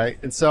back, right?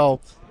 And so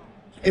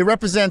it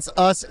represents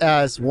us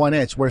as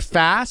 1inch. We're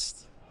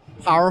fast,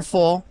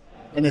 powerful,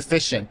 and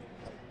efficient.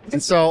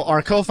 And so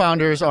our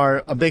co-founders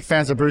are big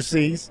fans of Bruce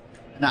Lee's,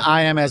 and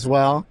I am as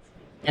well.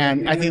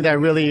 And I think that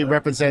really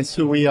represents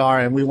who we are,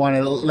 and we want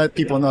to let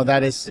people know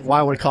that is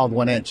why we're called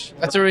 1inch.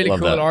 That's a really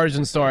cool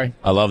origin story.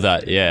 I love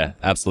that. Yeah,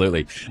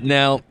 absolutely.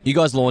 Now, you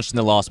guys launched in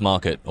the last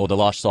market, or the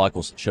last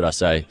cycle, should I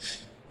say.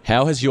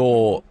 How has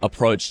your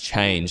approach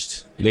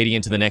changed leading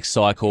into the next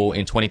cycle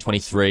in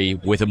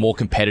 2023 with a more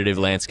competitive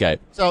landscape?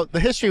 So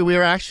the history, we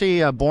were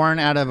actually born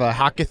out of a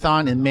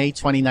hackathon in May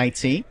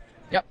 2019.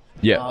 Yep.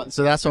 Yeah.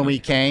 So that's when we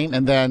came.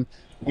 And then,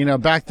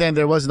 back then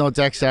there was no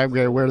DEX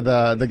aggregator. We're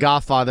the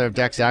godfather of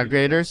DEX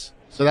aggregators.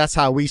 So that's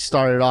how we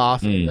started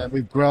off. And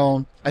we've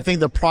grown. I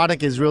think the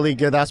product is really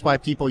good. That's why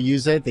people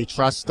use it. They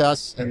trust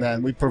us. And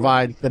then we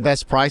provide the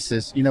best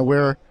prices.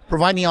 We're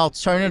providing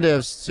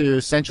alternatives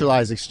to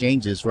centralized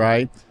exchanges,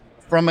 right?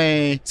 From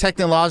a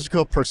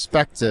technological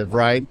perspective,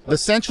 right? The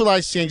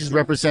centralized exchanges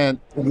represent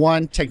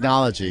one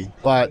technology,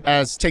 but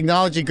as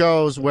technology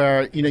goes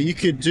where, you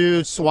could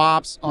do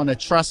swaps on a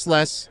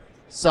trustless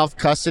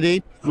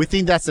self-custody, we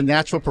think that's a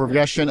natural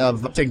progression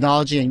of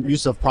technology and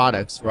use of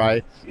products,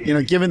 right?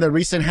 Given the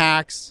recent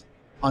hacks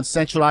on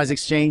centralized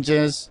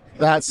exchanges,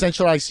 that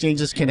centralized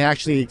exchanges can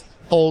actually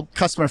hold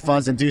customer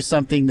funds and do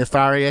something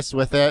nefarious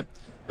with it.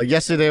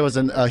 Yesterday was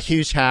a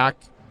huge hack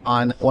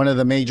on one of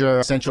the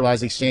major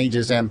centralized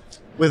exchanges. And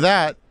with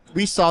that,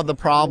 we saw the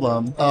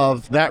problem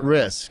of that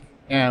risk.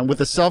 And with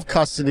the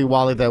self-custody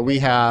wallet that we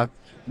have,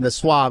 the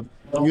swap,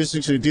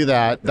 using to do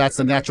that, that's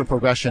the natural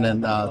progression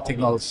in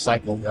technology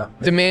cycle. Yeah.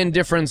 The main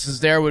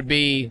differences there would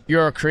be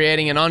you're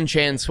creating an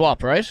on-chain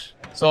swap, right?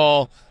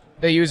 So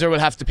the user will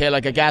have to pay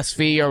like a gas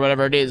fee or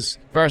whatever it is,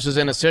 versus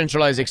in a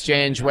centralized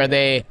exchange where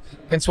they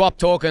can swap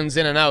tokens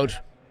in and out,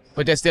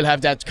 but they still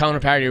have that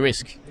counterparty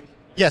risk.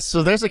 Yes,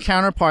 so there's a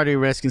counterparty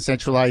risk in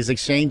centralized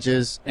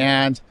exchanges,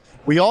 and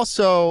we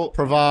also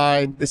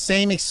provide the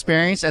same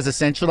experience as a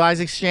centralized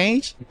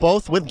exchange,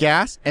 both with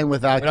gas and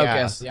without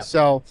gas. Yeah.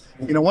 So,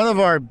 one of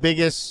our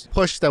biggest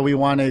push that we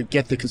want to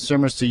get the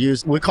consumers to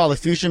use, we call it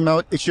Fusion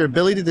Mode. It's your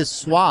ability to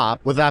swap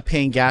without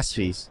paying gas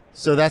fees.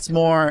 So that's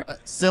more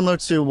similar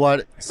to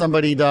what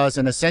somebody does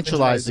in a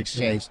centralized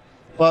exchange.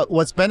 But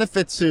what's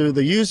benefit to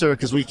the user,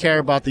 because we care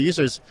about the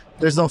users,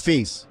 there's no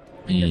fees,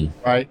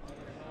 right?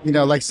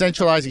 Like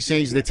centralized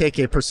exchange, they take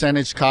a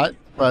percentage cut,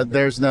 but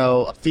there's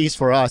no fees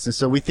for us. And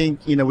so we think,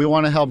 we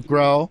want to help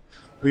grow.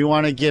 We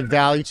want to give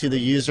value to the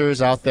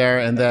users out there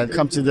and then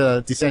come to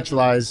the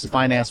decentralized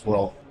finance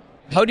world.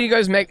 How do you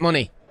guys make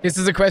money? This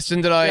is a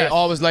question that I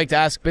always like to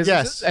ask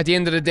businesses. Yes. At the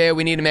end of the day,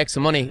 we need to make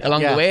some money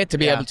along the way to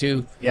be able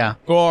to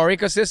grow our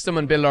ecosystem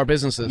and build our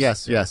businesses.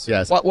 Yes.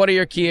 What are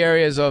your key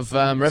areas of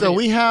revenue? So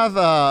we have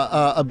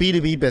a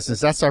B2B business.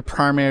 That's our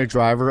primary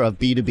driver of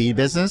B2B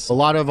business. A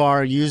lot of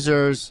our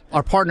users,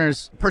 our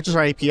partners, purchase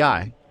our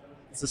API.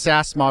 It's a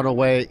SaaS model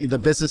way. The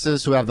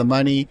businesses who have the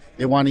money,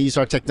 they want to use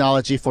our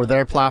technology for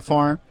their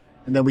platform,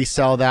 and then we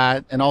sell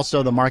that. And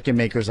also the market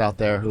makers out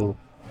there who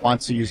want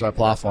to use our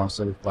platform.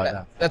 So we provide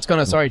that. That's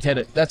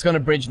going to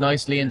bridge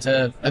nicely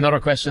into another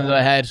question that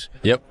I had.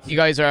 Yep. You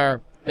guys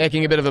are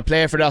making a bit of a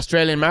play for the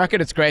Australian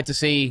market. It's great to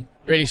see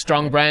really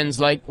strong brands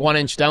like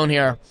 1inch down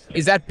here.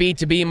 Is that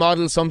B2B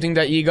model something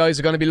that you guys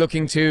are going to be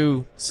looking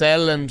to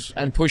sell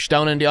and push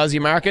down in the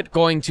Aussie market,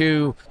 going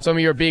to some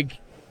of your big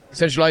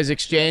centralized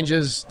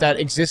exchanges that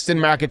exist in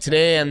market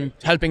today and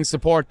helping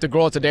support the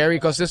growth of their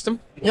ecosystem?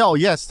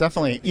 Yes,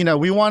 definitely.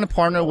 We want to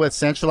partner with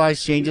centralized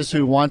exchanges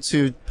who want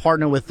to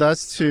partner with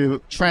us to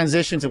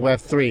transition to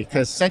Web3,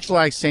 because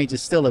centralized exchange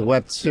is still a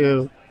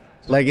Web2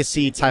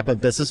 legacy type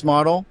of business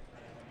model,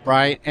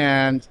 right?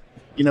 And,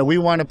 we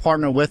want to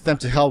partner with them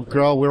to help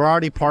grow. We're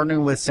already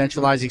partnering with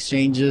centralized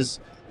exchanges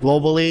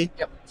globally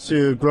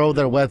to grow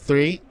their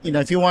Web3.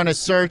 If you want to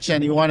search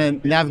and you want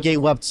to navigate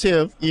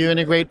Web2, you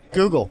integrate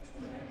Google.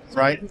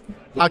 Right?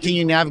 How can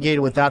you navigate it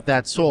without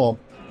that tool?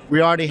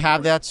 We already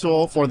have that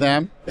tool for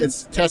them.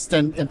 It's test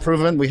and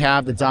improvement. We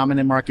have the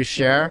dominant market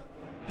share.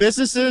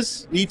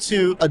 Businesses need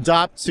to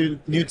adopt to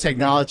new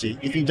technology.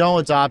 If you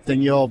don't adopt,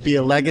 then you'll be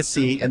a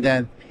legacy, and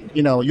then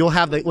you'll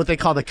have what they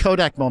call the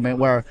Kodak moment,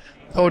 where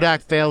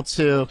Kodak failed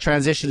to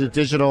transition to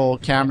digital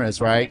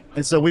cameras, right?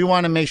 And so we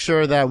want to make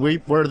sure that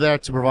we're there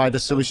to provide the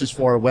solutions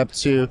for Web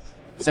 2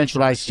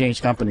 centralized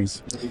exchange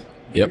companies.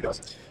 Yep.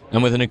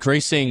 And with an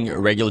increasing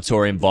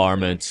regulatory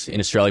environment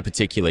in Australia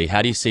particularly,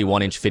 how do you see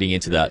 1inch fitting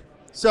into that?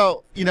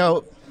 So,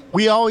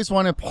 we always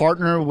want to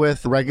partner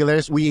with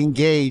regulators. We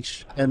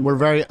engage and we're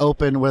very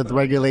open with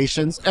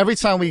regulations. Every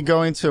time we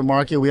go into a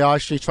market, we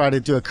actually try to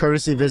do a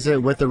courtesy visit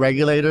with the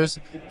regulators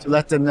to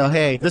let them know,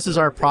 hey, this is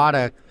our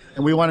product.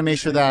 And we want to make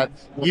sure that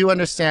you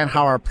understand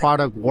how our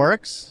product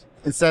works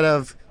instead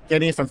of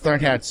getting it from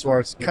third-hand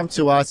source. Come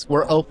to us.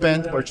 We're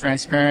open. We're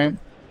transparent.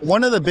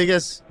 One of the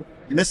biggest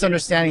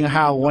misunderstanding of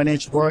how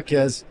 1inch work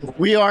is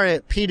we are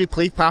a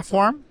P2P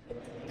platform.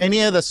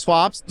 Any of the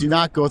swaps do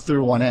not go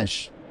through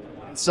 1inch.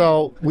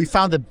 So we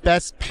found the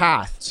best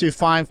path to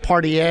find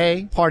party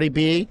A, party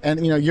B,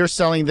 and you're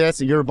selling this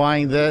and you're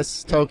buying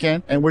this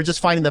token, and we're just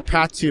finding the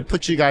path to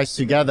put you guys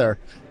together.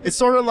 It's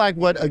sort of like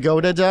what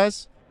Agoda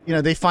does.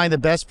 They find the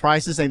best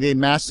prices and they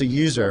match the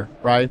user,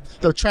 right?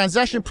 The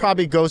transaction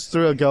probably goes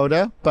through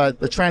Agoda, but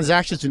the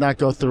transactions do not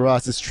go through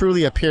us. It's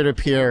truly a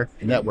peer-to-peer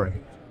network.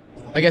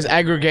 I guess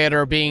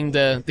aggregator being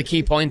the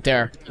key point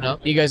there.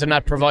 You guys are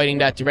not providing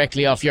that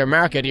directly off your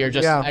market. You're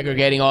just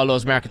aggregating all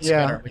those markets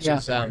together, which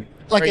is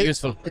very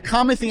useful. The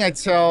common thing I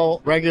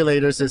tell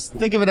regulators is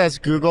think of it as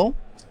Google.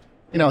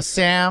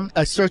 Sam,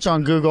 I search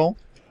on Google.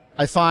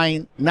 I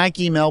find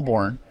Nike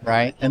Melbourne,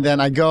 right? And then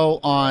I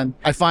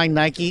find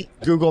Nike,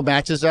 Google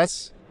matches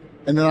us,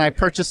 and then I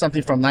purchase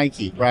something from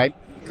Nike, right?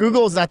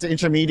 Google is not the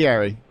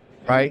intermediary,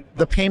 right?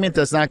 The payment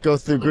does not go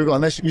through Google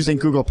unless you're using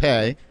Google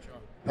Pay,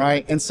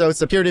 right? And so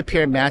it's a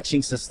peer-to-peer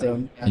matching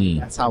system, and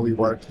that's how we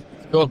work.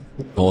 Cool.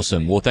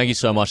 Awesome. Well, thank you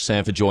so much,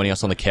 Sam, for joining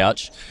us on the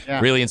couch. Yeah.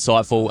 Really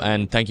insightful,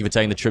 and thank you for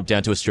taking the trip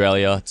down to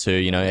Australia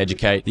to,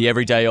 educate the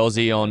everyday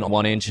Aussie on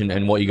 1inch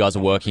and what you guys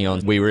are working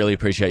on. We really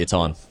appreciate your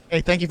time.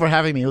 Hey, thank you for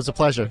having me. It was a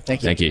pleasure.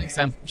 Thank you. Thank you. Thanks,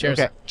 Sam. Cheers.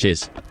 Okay.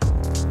 Cheers.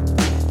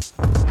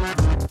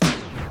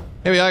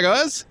 Here we are,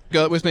 guys.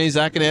 Got with me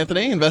Zach and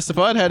Anthony,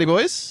 Investified. Howdy,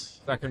 boys.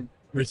 Zach and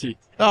Richie.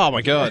 Oh,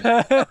 my God.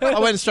 I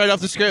went straight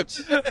off the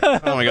script. Oh,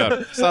 my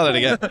God. Start that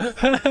again.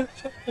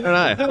 I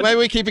don't know. Maybe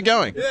we keep it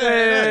going.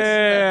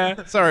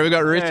 Yeah. Sorry, we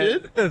got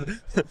Richard. You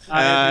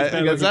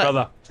got Zach.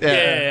 Brother.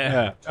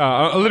 Yeah.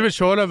 A little bit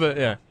shorter, but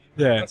yeah.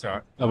 Yeah. That's all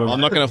right. I'm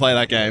not going to play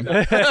that game.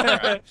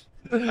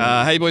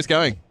 How you boys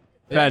going?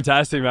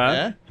 Fantastic,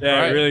 man.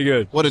 Yeah, really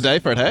good. What a day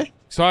for it, hey?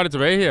 Excited to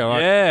be here.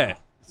 Yeah.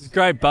 It's a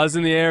great buzz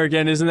in the air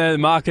again, isn't there? The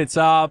market's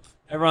up.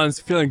 Everyone's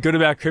feeling good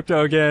about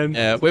crypto again.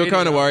 Yeah, we were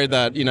kind of worried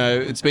that,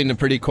 it's been a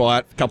pretty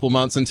quiet couple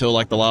months until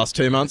the last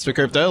 2 months for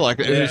crypto.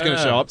 Who's going to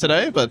show up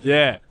today? But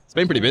it's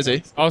been pretty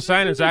busy. I was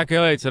saying to Zach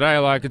earlier today,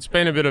 it's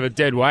been a bit of a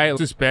dead weight.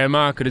 This bear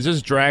market has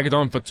just dragged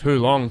on for too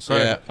long.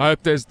 So I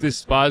hope there's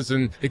this buzz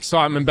and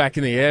excitement back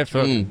in the air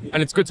and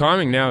it's good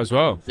timing now as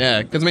well.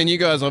 Yeah, because you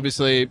guys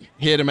obviously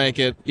here to make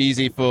it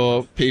easy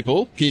for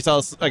people. Can you tell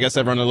us, I guess,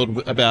 everyone a little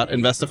bit about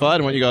Investified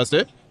and what you guys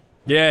do?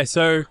 Yeah,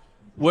 so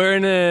we're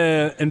in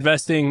a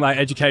investing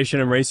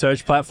education and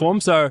research platform.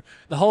 So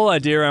the whole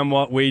idea around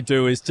what we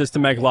do is just to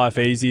make life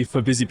easy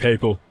for busy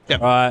people.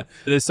 Yep. Right?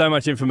 There's so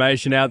much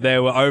information out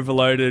there. We're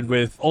overloaded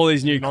with all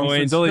these new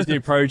coins, all these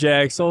new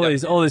projects, all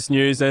this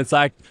news, and it's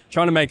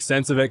trying to make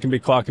sense of it can be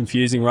quite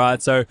confusing,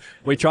 right? So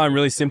we try and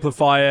really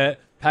simplify it,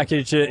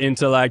 package it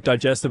into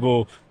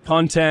digestible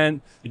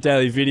content,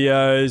 daily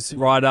videos,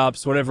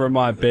 write-ups, whatever it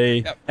might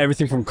be. Yep.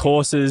 Everything from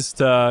courses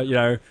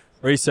to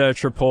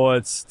research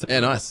reports.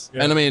 Yeah, nice.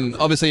 Yeah. And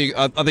obviously,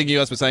 I think you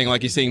guys were saying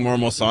you're seeing more and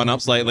more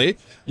sign-ups lately.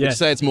 Would you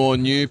say it's more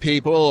new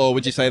people, or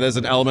would you say there's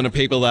an element of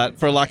people that,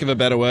 for lack of a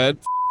better word,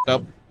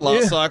 up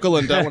last cycle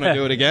and don't want to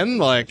do it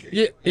again? I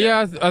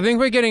think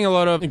we're getting a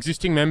lot of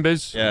existing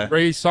members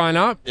re-sign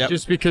up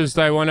just because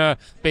they want to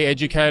be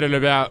educated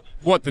about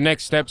what the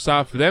next steps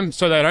are for them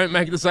so they don't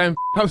make the same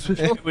ups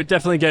before. We're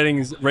definitely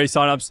getting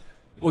re-sign-ups.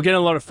 We're getting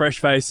a lot of fresh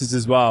faces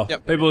as well.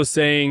 Yep. People are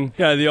seeing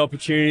the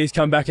opportunities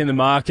come back in the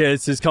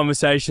markets. There's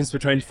conversations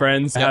between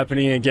friends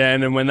happening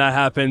again. And when that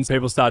happens,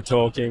 people start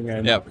talking.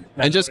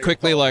 And just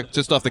quickly,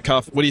 just off the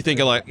cuff, what do you think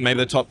are maybe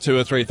the top 2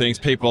 or 3 things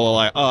people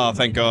are oh,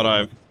 thank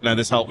God,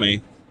 this helped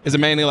me? Is it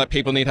mainly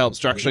people need help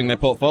structuring their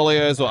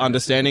portfolios or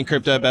understanding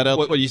crypto better?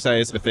 What do you say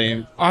is the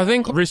theme? I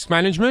think risk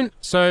management.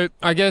 So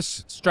I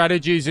guess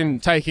strategies in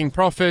taking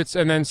profits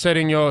and then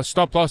setting your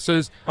stop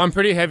losses. I'm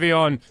pretty heavy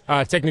on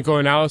technical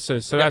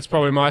analysis. So that's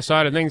probably my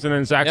side of things. And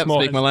then Zach's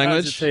more. Speak my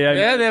language.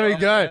 Yeah, there we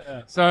go.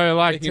 Yeah.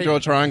 So you can draw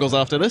triangles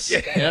after this.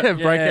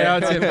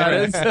 Breakouts and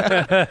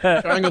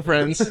patterns. Triangle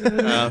friends.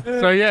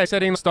 So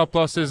setting stop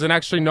losses and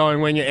actually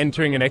knowing when you're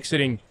entering and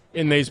exiting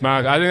in these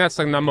markets. I think that's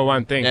the number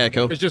one thing. Yeah,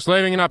 cool. It's just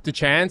leaving it up to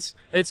chance.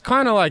 It's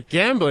kind of like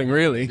gambling,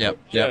 really.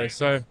 Yep.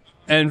 So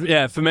And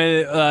yeah, for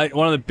me,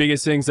 one of the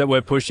biggest things that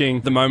we're pushing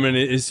at the moment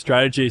is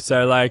strategy.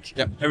 So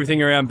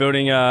everything around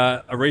building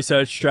a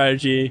research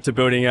strategy to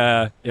building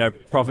a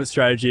profit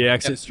strategy,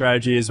 exit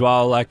strategy as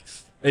well. Like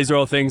these are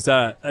all things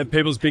that are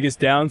people's biggest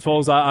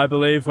downfalls, I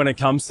believe, when it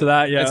comes to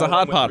that. Yeah, it's a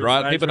hard part,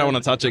 right? People don't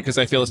want to touch it because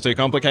they feel it's too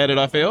complicated,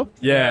 I feel.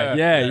 Yeah,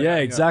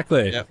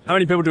 exactly. Yep. How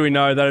many people do we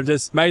know that have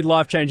just made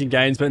life-changing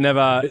gains but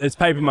never, it's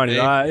paper money,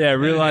 right? Yeah,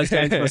 realized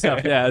gains for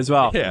stuff, as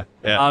well.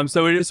 Yeah.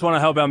 So we just want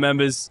to help our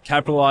members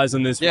capitalize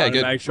on this and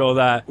make sure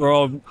that we're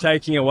all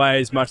taking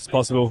away as much as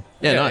possible.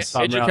 Yeah, nice.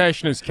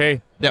 Education is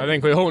key. Yep. I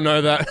think we all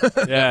know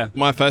that. Yeah.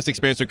 My first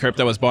experience with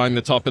crypto was buying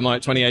the top in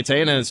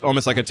 2018, and it's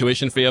almost like a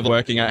tuition fee of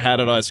working out how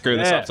did I screw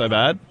this up so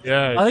bad.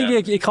 Yeah. I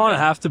think you kind of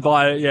have to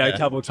buy a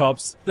couple of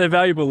tops. They're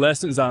valuable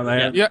lessons, aren't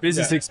they? Yeah.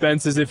 Business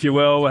expenses, if you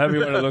will, however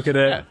you want to look at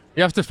it.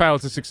 You have to fail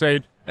to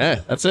succeed.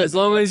 Yeah, that's it. As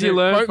long as you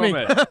learn from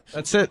it.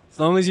 That's it. As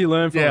long as you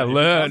learn from it.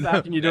 Learn.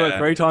 Can you do it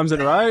 3 times in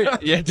a row?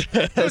 Yeah,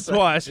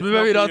 twice. But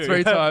maybe not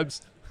 3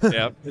 times.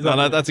 Yeah,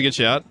 that's a good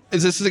shout.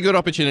 This is a good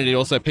opportunity to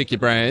also pick your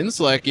brains.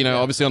 Like,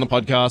 obviously on the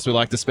podcast, we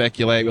like to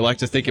speculate. We like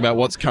to think about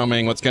what's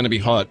coming, what's going to be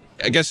hot.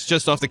 I guess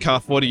just off the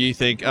cuff, what do you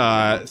think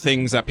are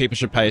things that people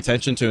should pay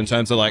attention to in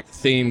terms of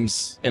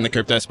themes in the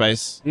crypto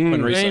space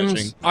when researching?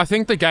 Themes, I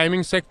think the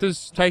gaming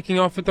sector's taking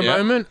off at the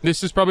moment.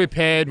 This is probably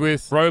paired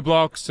with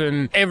Roblox,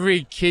 and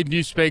every kid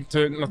you speak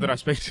to, not that I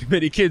speak to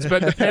many kids,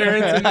 but the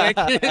parents and their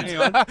kids,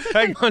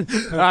 hang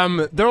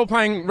on, they're all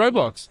playing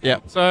Roblox. Yeah.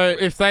 So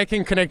if they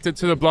can connect it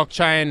to the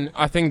blockchain,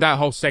 I think that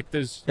whole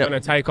sector's going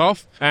to take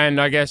off. And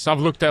I guess I've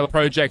looked at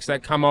projects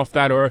that come off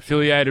that or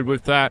affiliated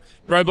with that.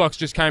 Roblox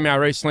just came out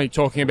recently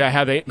talking about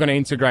how they're going to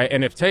integrate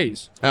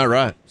NFTs. Oh,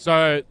 right.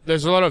 So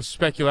there's a lot of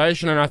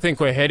speculation, and I think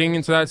we're heading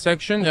into that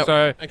section. Yep.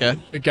 So okay.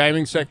 The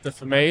gaming sector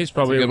for me is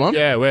probably a good one.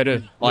 Yeah, where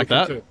to like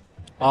that.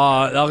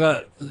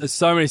 There's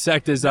so many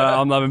sectors that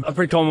I'm loving. A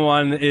pretty common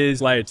one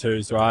is layer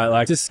 2s, right?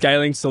 Like just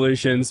scaling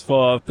solutions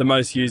for the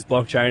most used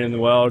blockchain in the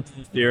world,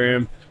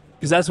 Ethereum.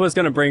 Because that's what's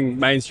going to bring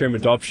mainstream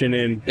adoption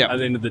in at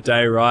the end of the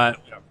day, right?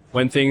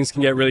 When things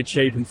can get really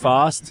cheap and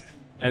fast.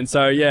 And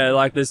so,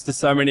 there's just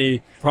so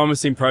many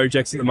promising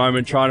projects at the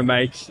moment trying to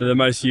make the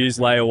most used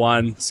layer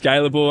 1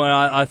 scalable. And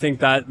I think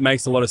that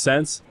makes a lot of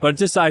sense. But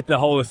just the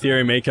whole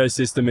Ethereum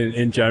ecosystem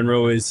in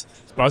general is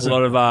a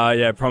lot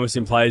of,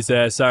 promising plays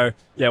there. So,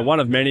 one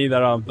of many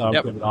that I'm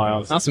keeping an eye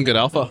on. That's some good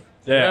alpha.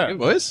 Yeah. Good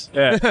boys.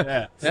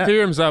 Yeah.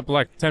 Ethereum's up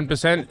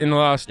 10% in the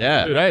last 2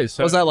 days.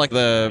 So. Was that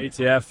the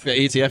ETF? The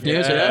ETF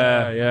news?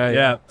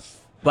 Yeah.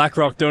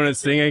 BlackRock doing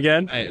its thing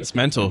again. Hey, it's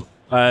mental.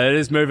 It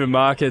is moving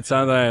markets,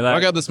 aren't they? I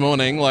got this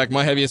morning,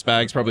 my heaviest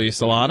bag's probably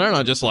Solana, and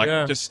I just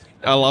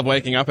I love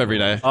waking up every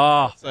day.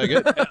 Oh. So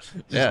good. Up.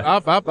 Yeah.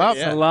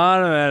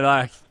 Solana,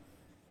 man,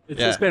 it's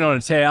just been on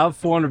a tear, up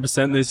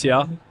 400% this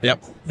year.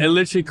 Yep. It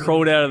literally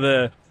crawled out of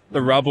the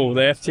rubble,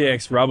 the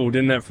FTX rubble,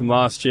 didn't it, from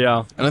last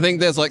year? And I think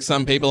there's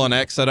some people on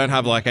X, I don't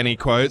have any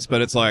quotes,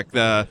 but it's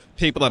the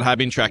people that have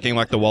been tracking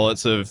the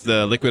wallets of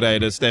the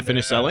liquidators, they're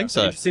finished selling.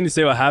 So interesting to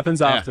see what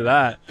happens after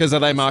that. Because are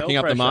they marking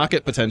up the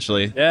market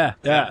potentially? Yeah.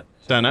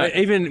 Don't know.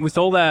 Even with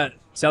all that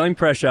selling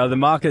pressure, the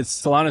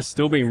Solana's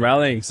still been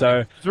rallying.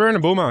 So we're in a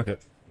bull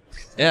market.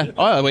 Yeah.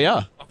 Oh, we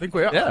are. I think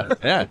we are.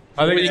 Yeah.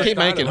 I think you keep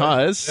making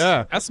highs.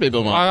 Yeah. That's a big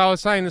bull market. I was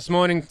saying this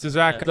morning to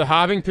Zach, the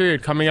halving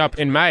period coming up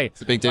in May.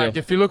 It's a big deal.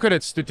 If you look at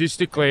it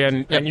statistically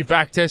and you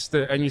backtest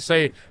it and you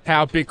see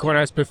how Bitcoin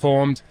has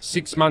performed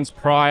 6 months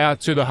prior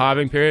to the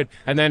halving period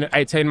and then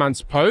 18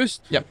 months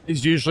post,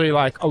 is usually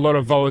a lot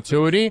of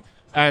volatility.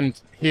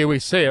 And here we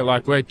see it,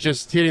 we're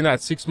just hitting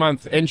that 6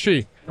 month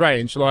entry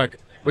range.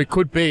 We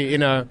could be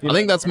in a... I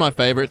think that's my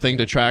favorite thing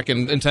to track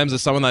in terms of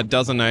someone that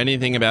doesn't know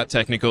anything about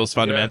technicals,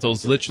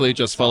 fundamentals. Literally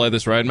just follow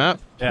this roadmap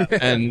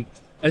and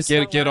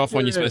get off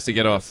when you're supposed to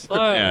get off.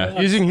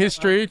 Using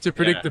history to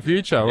predict the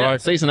future.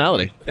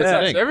 Seasonality.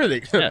 It's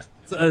everything.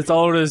 It's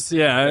old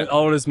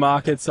as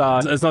markets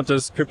are. It's not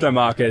just crypto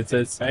markets,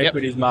 it's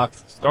equities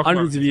markets.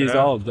 Hundreds of years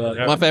old.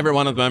 My favorite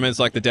one at the moment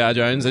is the Dow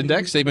Jones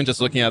index, even just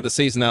looking at the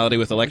seasonality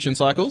with election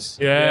cycles.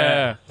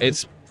 Yeah.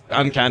 It's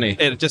uncanny.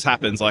 It just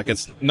happens.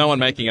 It's no one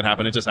making it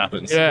happen. It just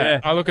happens.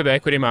 Yeah. I look at the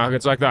equity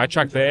markets like that. I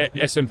track the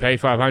S&P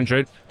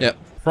 500. Yep.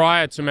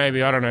 Prior to maybe,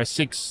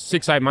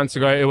 6-8 months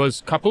ago, it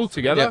was coupled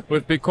together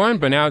with Bitcoin,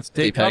 but now it's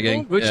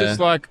decoupled, which is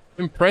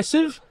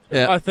impressive.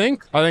 Yeah. I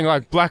think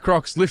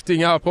BlackRock's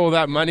lifting up all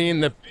that money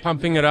and they're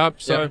pumping it up.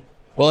 So.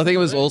 Well, I think it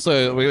was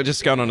also, we were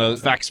just going on a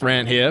facts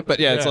rant here, but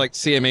it's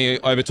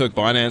CME overtook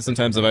Binance in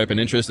terms of open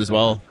interest as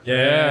well.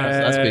 Yeah. So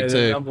that's big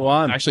too. Number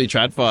one. Actually,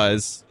 TradFi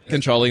is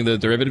controlling the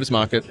derivatives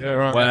market. Yeah,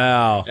 right.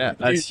 Wow. Yeah.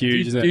 That's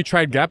huge, isn't it? Do you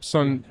trade gaps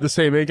on the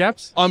CME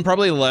gaps? I'm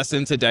probably less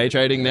into day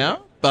trading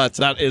now, but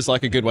that is a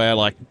good way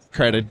I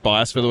created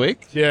bias for the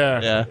week.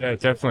 Yeah,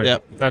 definitely.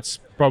 Yep. That's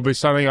probably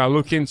something I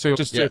look into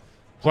just to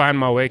plan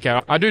my week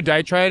out. I do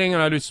day trading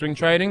and I do swing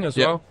trading as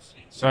well.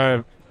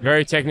 So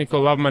very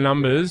technical, love my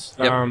numbers.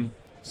 Yep.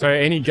 So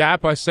any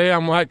gap I see,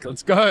 I'm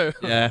let's go.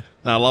 Yeah.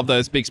 No, I love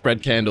those big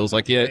spread candles.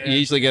 You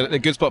usually get a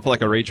good spot for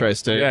a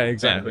retrace too. Yeah,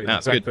 exactly.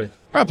 That's good. All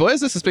right,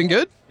 boys, this has been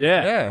good.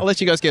 Yeah. I'll let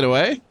you guys get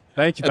away.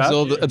 Thank you, Pat.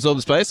 Absorb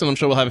the space, and I'm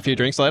sure we'll have a few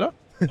drinks later.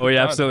 Oh,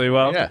 yeah, absolutely.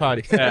 Well, Yeah.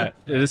 party. Yeah,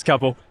 it is a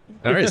couple.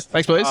 No worries.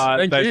 Thanks, boys.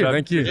 Thank you.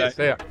 Thank you. Yeah.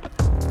 See ya.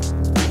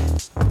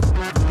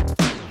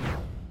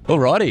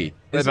 Alrighty.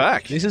 They're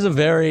back. This is a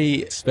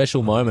very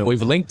special moment.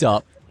 We've linked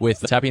up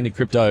with Tapping the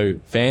Crypto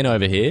fan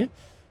over here,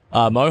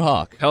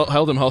 Mohawk.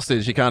 Held him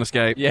hostage. He can't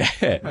escape.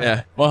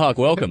 Yeah. Mohawk,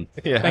 welcome.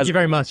 Thank you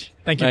very much.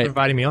 Thank you Mate, for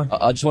inviting me on.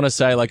 I just want to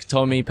say, like,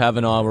 Tommy, Pav,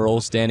 and I were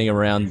all standing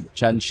around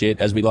chatting shit,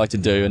 as we like to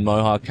do, and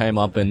Mohawk came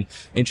up and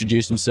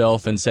introduced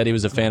himself and said he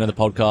was a fan of the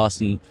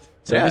podcast, and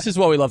so this is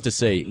what we love to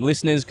see.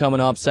 Listeners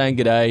coming up, saying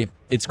g'day.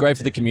 It's great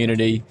for the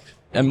community.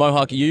 And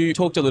Mohawk, you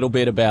talked a little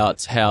bit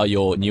about how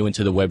you're new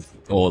into the web,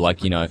 or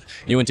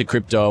new into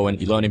crypto, and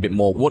you're learning a bit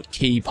more. What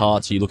key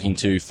parts are you looking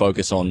to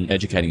focus on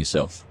educating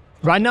yourself?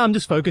 Right now, I'm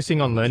just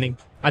focusing on learning.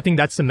 I think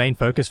that's the main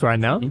focus right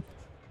now.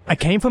 I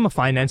came from a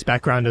finance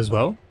background as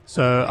well.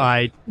 So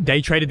I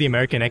day traded the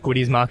American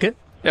equities market.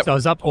 Yep. So I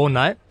was up all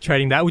night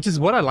trading that, which is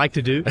what I like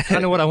to do.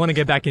 Kind of what I want to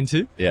get back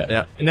into.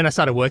 Yeah. And then I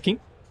started working.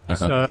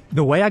 So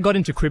the way I got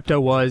into crypto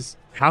was,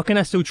 how can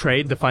I still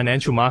trade the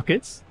financial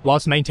markets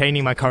whilst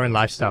maintaining my current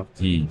lifestyle?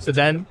 So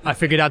then I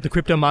figured out the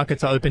crypto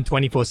markets are open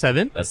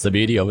 24/7. That's the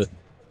beauty of it.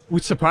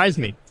 Which surprised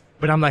me.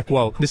 But I'm like,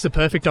 whoa, this is a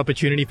perfect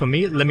opportunity for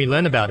me. Let me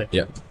learn about it.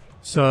 Yeah.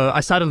 So I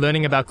started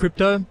learning about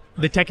crypto.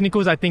 The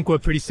technicals, I think, were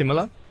pretty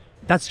similar.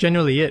 That's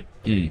generally it.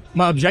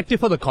 My objective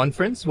for the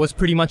conference was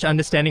pretty much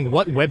understanding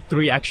what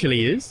Web3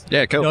 actually is.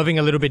 Yeah, cool. Delving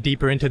a little bit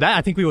deeper into that.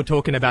 I think we were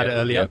talking about it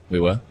earlier. Yeah, we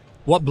were.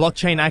 What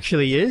blockchain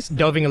actually is,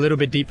 delving a little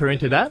bit deeper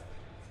into that.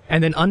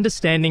 And then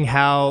understanding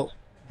how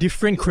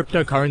different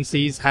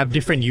cryptocurrencies have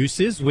different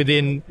uses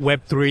within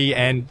Web3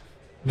 and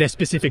their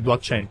specific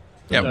blockchain.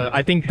 Yep. So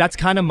I think that's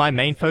kind of my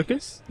main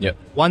focus. Yep.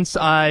 Once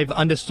I've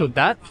understood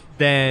that,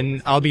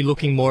 then I'll be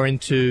looking more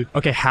into,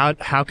 okay,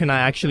 how can I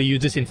actually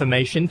use this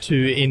information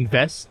to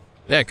invest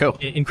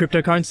in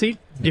cryptocurrency,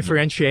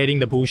 differentiating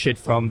the bullshit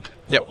from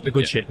the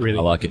good shit, really.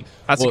 I like it.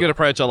 That's a good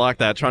approach. I like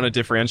that. Trying to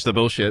differentiate the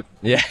bullshit.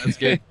 Yeah. That's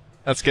good.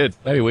 That's good.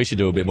 Maybe we should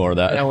do a bit more of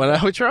that. Yeah,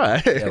 well, we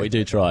try. Yeah, we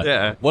do try.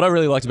 Yeah. What I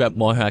really liked about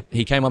Mohawk,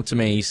 he came up to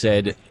me, he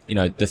said,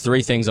 the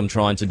three things I'm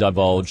trying to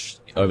divulge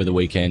over the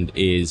weekend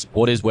is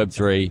what is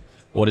Web3,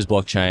 what is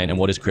blockchain, and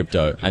what is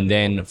crypto. And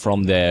then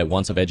from there,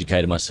 once I've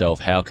educated myself,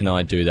 how can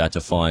I do that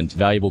to find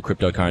valuable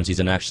cryptocurrencies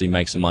and actually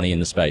make some money in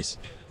the space?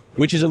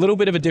 Which is a little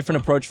bit of a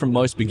different approach from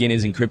most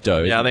beginners in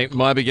crypto. Yeah, I think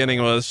my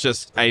beginning was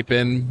just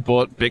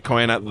bought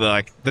Bitcoin at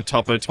the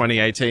top of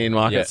 2018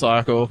 market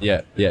cycle.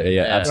 Yeah,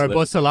 absolutely. I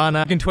bought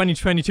Solana in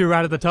 2022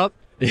 right at the top.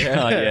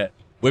 Yeah.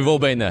 We've all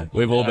been there.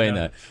 We've all been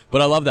there.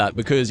 But I love that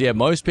because,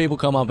 most people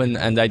come up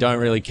and they don't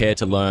really care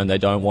to learn. They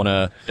don't want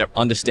to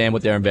understand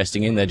what they're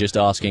investing in. They're just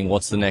asking,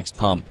 what's the next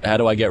pump? How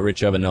do I get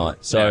rich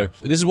overnight? So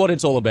this is what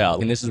it's all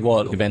about. And this is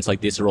what events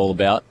like this are all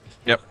about.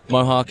 Yep.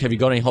 Mohawk, have you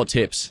got any hot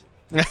tips?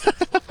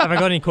 Have I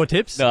got any core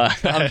tips? No,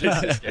 I'm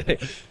just kidding.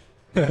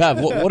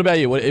 Pav, what about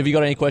you? Have you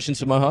got any questions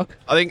for Mohawk?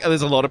 I think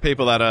there's a lot of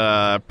people that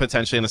are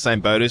potentially in the same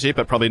boat as you,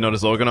 but probably not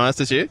as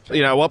organized as you.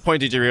 At what point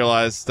did you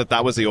realize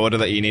that was the order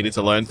that you needed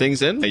to learn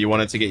things in? You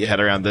wanted to get your head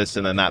around this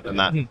and then that and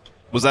that.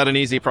 Was that an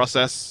easy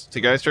process to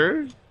go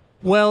through?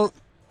 Well,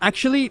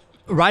 actually,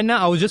 right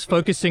now I was just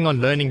focusing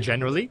on learning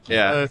generally.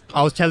 Yeah.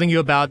 I was telling you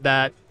about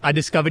that. I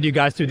discovered you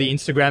guys through the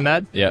Instagram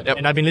ad. Yeah.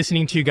 And I've been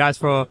listening to you guys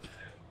for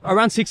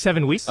around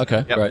 6-7 weeks.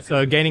 Okay, great.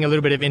 So gaining a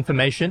little bit of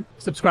information.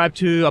 Subscribe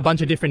to a bunch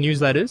of different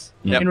newsletters.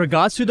 Yep. In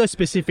regards to those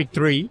specific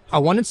three, I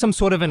wanted some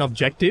sort of an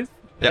objective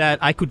that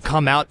I could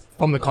come out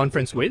from the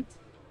conference with.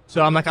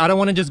 So I'm like, I don't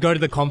want to just go to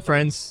the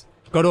conference,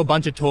 go to a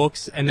bunch of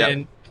talks, and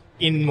then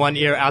in one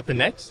ear, out the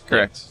next.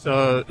 Correct.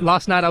 So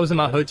last night I was in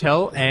my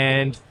hotel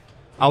and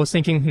I was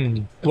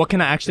thinking, what can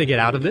I actually get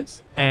out of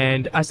this?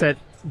 And I said,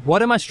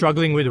 what am I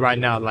struggling with right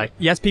now? Like,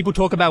 yes, people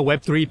talk about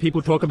Web3,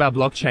 people talk about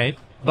blockchain,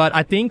 but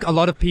I think a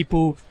lot of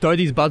people throw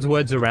these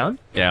buzzwords around.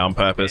 Yeah, on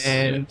purpose.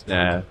 And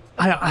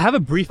I have a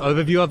brief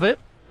overview of it.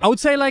 I would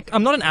say,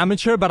 I'm not an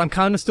amateur, but I'm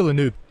kind of still a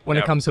noob when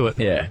it comes to it.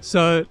 Yeah.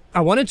 So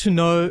I wanted to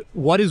know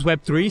what is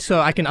Web3 so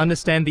I can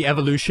understand the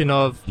evolution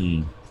of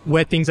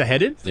where things are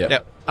headed.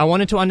 Yep. I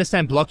wanted to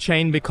understand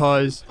blockchain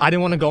because I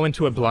didn't want to go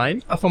into it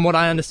blind. From what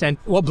I understand,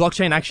 what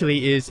blockchain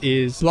actually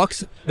is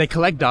blocks, they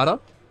collect data.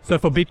 So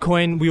for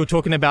Bitcoin, we were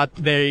talking about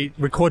they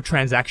record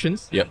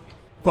transactions. Yep.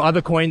 For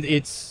other coins,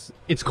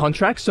 it's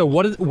contracts. So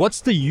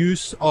what's the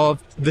use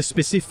of the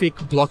specific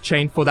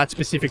blockchain for that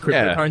specific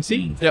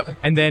cryptocurrency? Yep.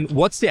 And then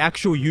what's the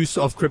actual use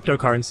of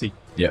cryptocurrency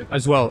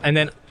as well? And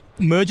then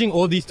merging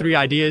all these three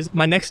ideas,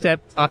 my next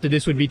step after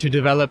this would be to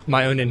develop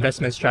my own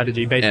investment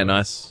strategy. Basically. Yeah,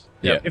 nice.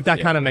 Yeah. If that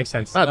kind of makes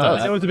sense. That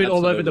does. It was a bit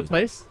all over the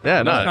place.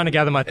 Yeah, no. I was trying to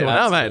gather my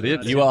thoughts. No,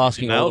 mate. You were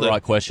asking all the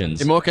right questions.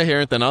 You're more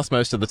coherent than us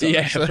most of the time.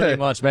 Yeah, pretty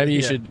much. Maybe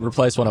you should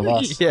replace one of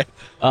us. Yeah.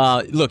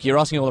 Look, you're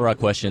asking all the right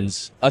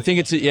questions. I think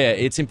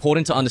it's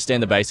important to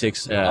understand the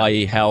basics,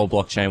 i.e. how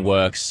blockchain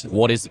works,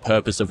 what is the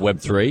purpose of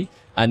Web3.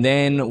 And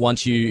then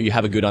once you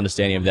have a good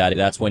understanding of that,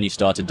 that's when you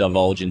start to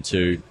divulge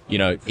into,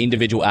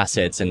 individual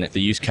assets and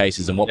the use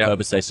cases and what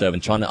purpose they serve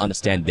and trying to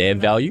understand their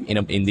value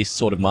in this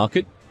sort of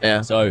market.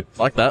 Yeah. So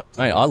like that.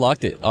 Mate, I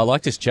liked it. I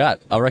liked this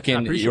chat. I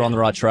reckon you're on the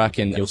right track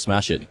and you'll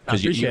smash it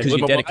because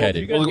you're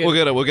dedicated.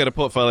 We'll get a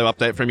portfolio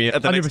update from you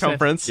at the next 100%.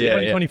 conference.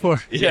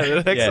 2024.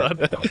 Yeah, the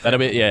next one. That'll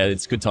be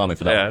it's good timing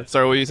for that. Yeah.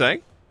 So what were you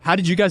saying? How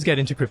did you guys get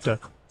into crypto?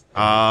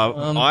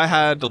 I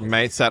had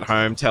mates at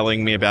home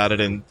telling me about it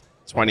in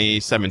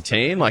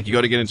 2017. Like, you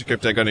got to get into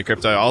crypto, go into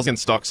crypto. I was in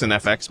stocks and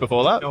FX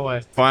before that. No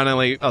way.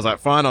 Finally, I was like,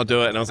 fine, I'll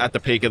do it. And I was at the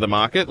peak of the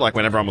market, like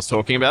when everyone was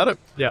talking about it.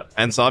 Yeah.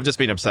 And so I've just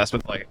been obsessed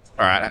with like,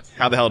 all right,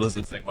 how the hell does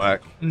this thing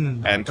work?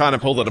 And kind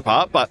of pulled it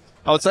apart. But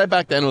I would say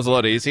back then it was a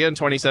lot easier in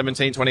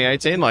 2017,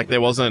 2018. Like,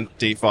 there wasn't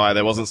DeFi,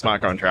 there wasn't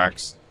smart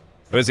contracts.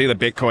 It was either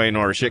Bitcoin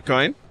or a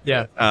shitcoin.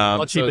 Yeah.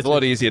 So it's a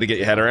lot easier to get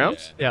your head around.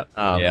 Yeah.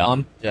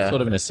 I'm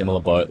sort of in a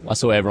similar boat. I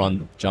saw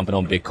everyone jumping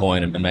on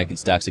Bitcoin and making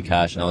stacks of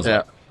cash, and I was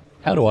like,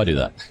 how do I do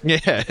that?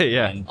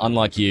 Yeah. And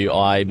unlike you,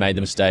 I made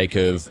the mistake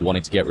of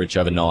wanting to get rich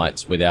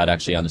overnight without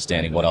actually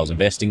understanding what I was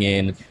investing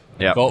in.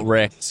 Got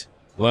wrecked,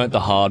 learned the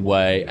hard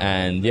way,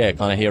 and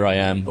kind of here I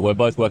am. We're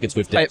both working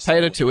Swift.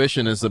 Paid a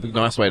tuition is the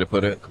nice way to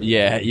put it.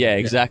 Yeah,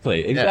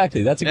 exactly.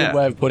 That's a good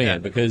way of putting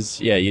it, because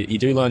you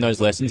do learn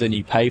those lessons and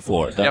you pay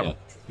for it, don't you?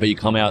 But you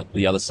come out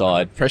the other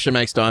side. Pressure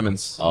makes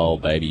diamonds. Oh,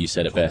 baby, you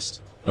said it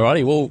best.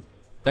 Alrighty, well,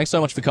 thanks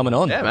so much for coming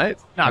on. Yeah, mate.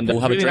 And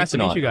we'll have a drink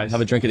tonight. You guys. Have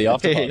a drink at the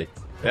after party.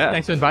 Yeah.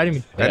 Thanks for inviting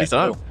me.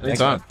 Anytime. Cool.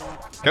 Anytime.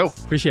 Cool.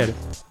 Appreciate it.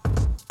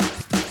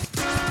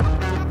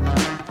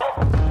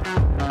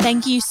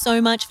 Thank you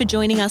so much for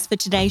joining us for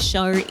today's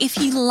show. If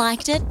you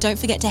liked it, don't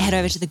forget to head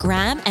over to the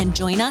gram and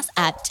join us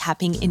at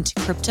Tapping Into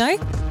Crypto.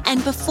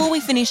 And before we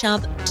finish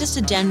up, just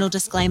a general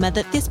disclaimer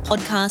that this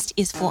podcast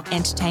is for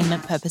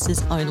entertainment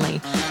purposes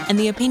only. And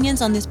the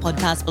opinions on this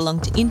podcast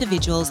belong to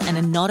individuals and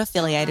are not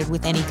affiliated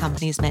with any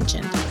companies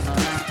mentioned.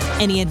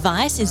 Any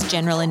advice is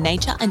general in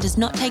nature and does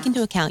not take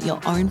into account your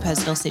own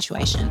personal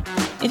situation.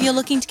 If you're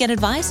looking to get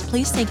advice,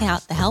 please seek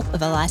out the help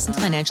of a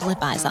licensed financial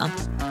advisor.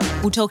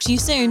 We'll talk to you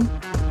soon.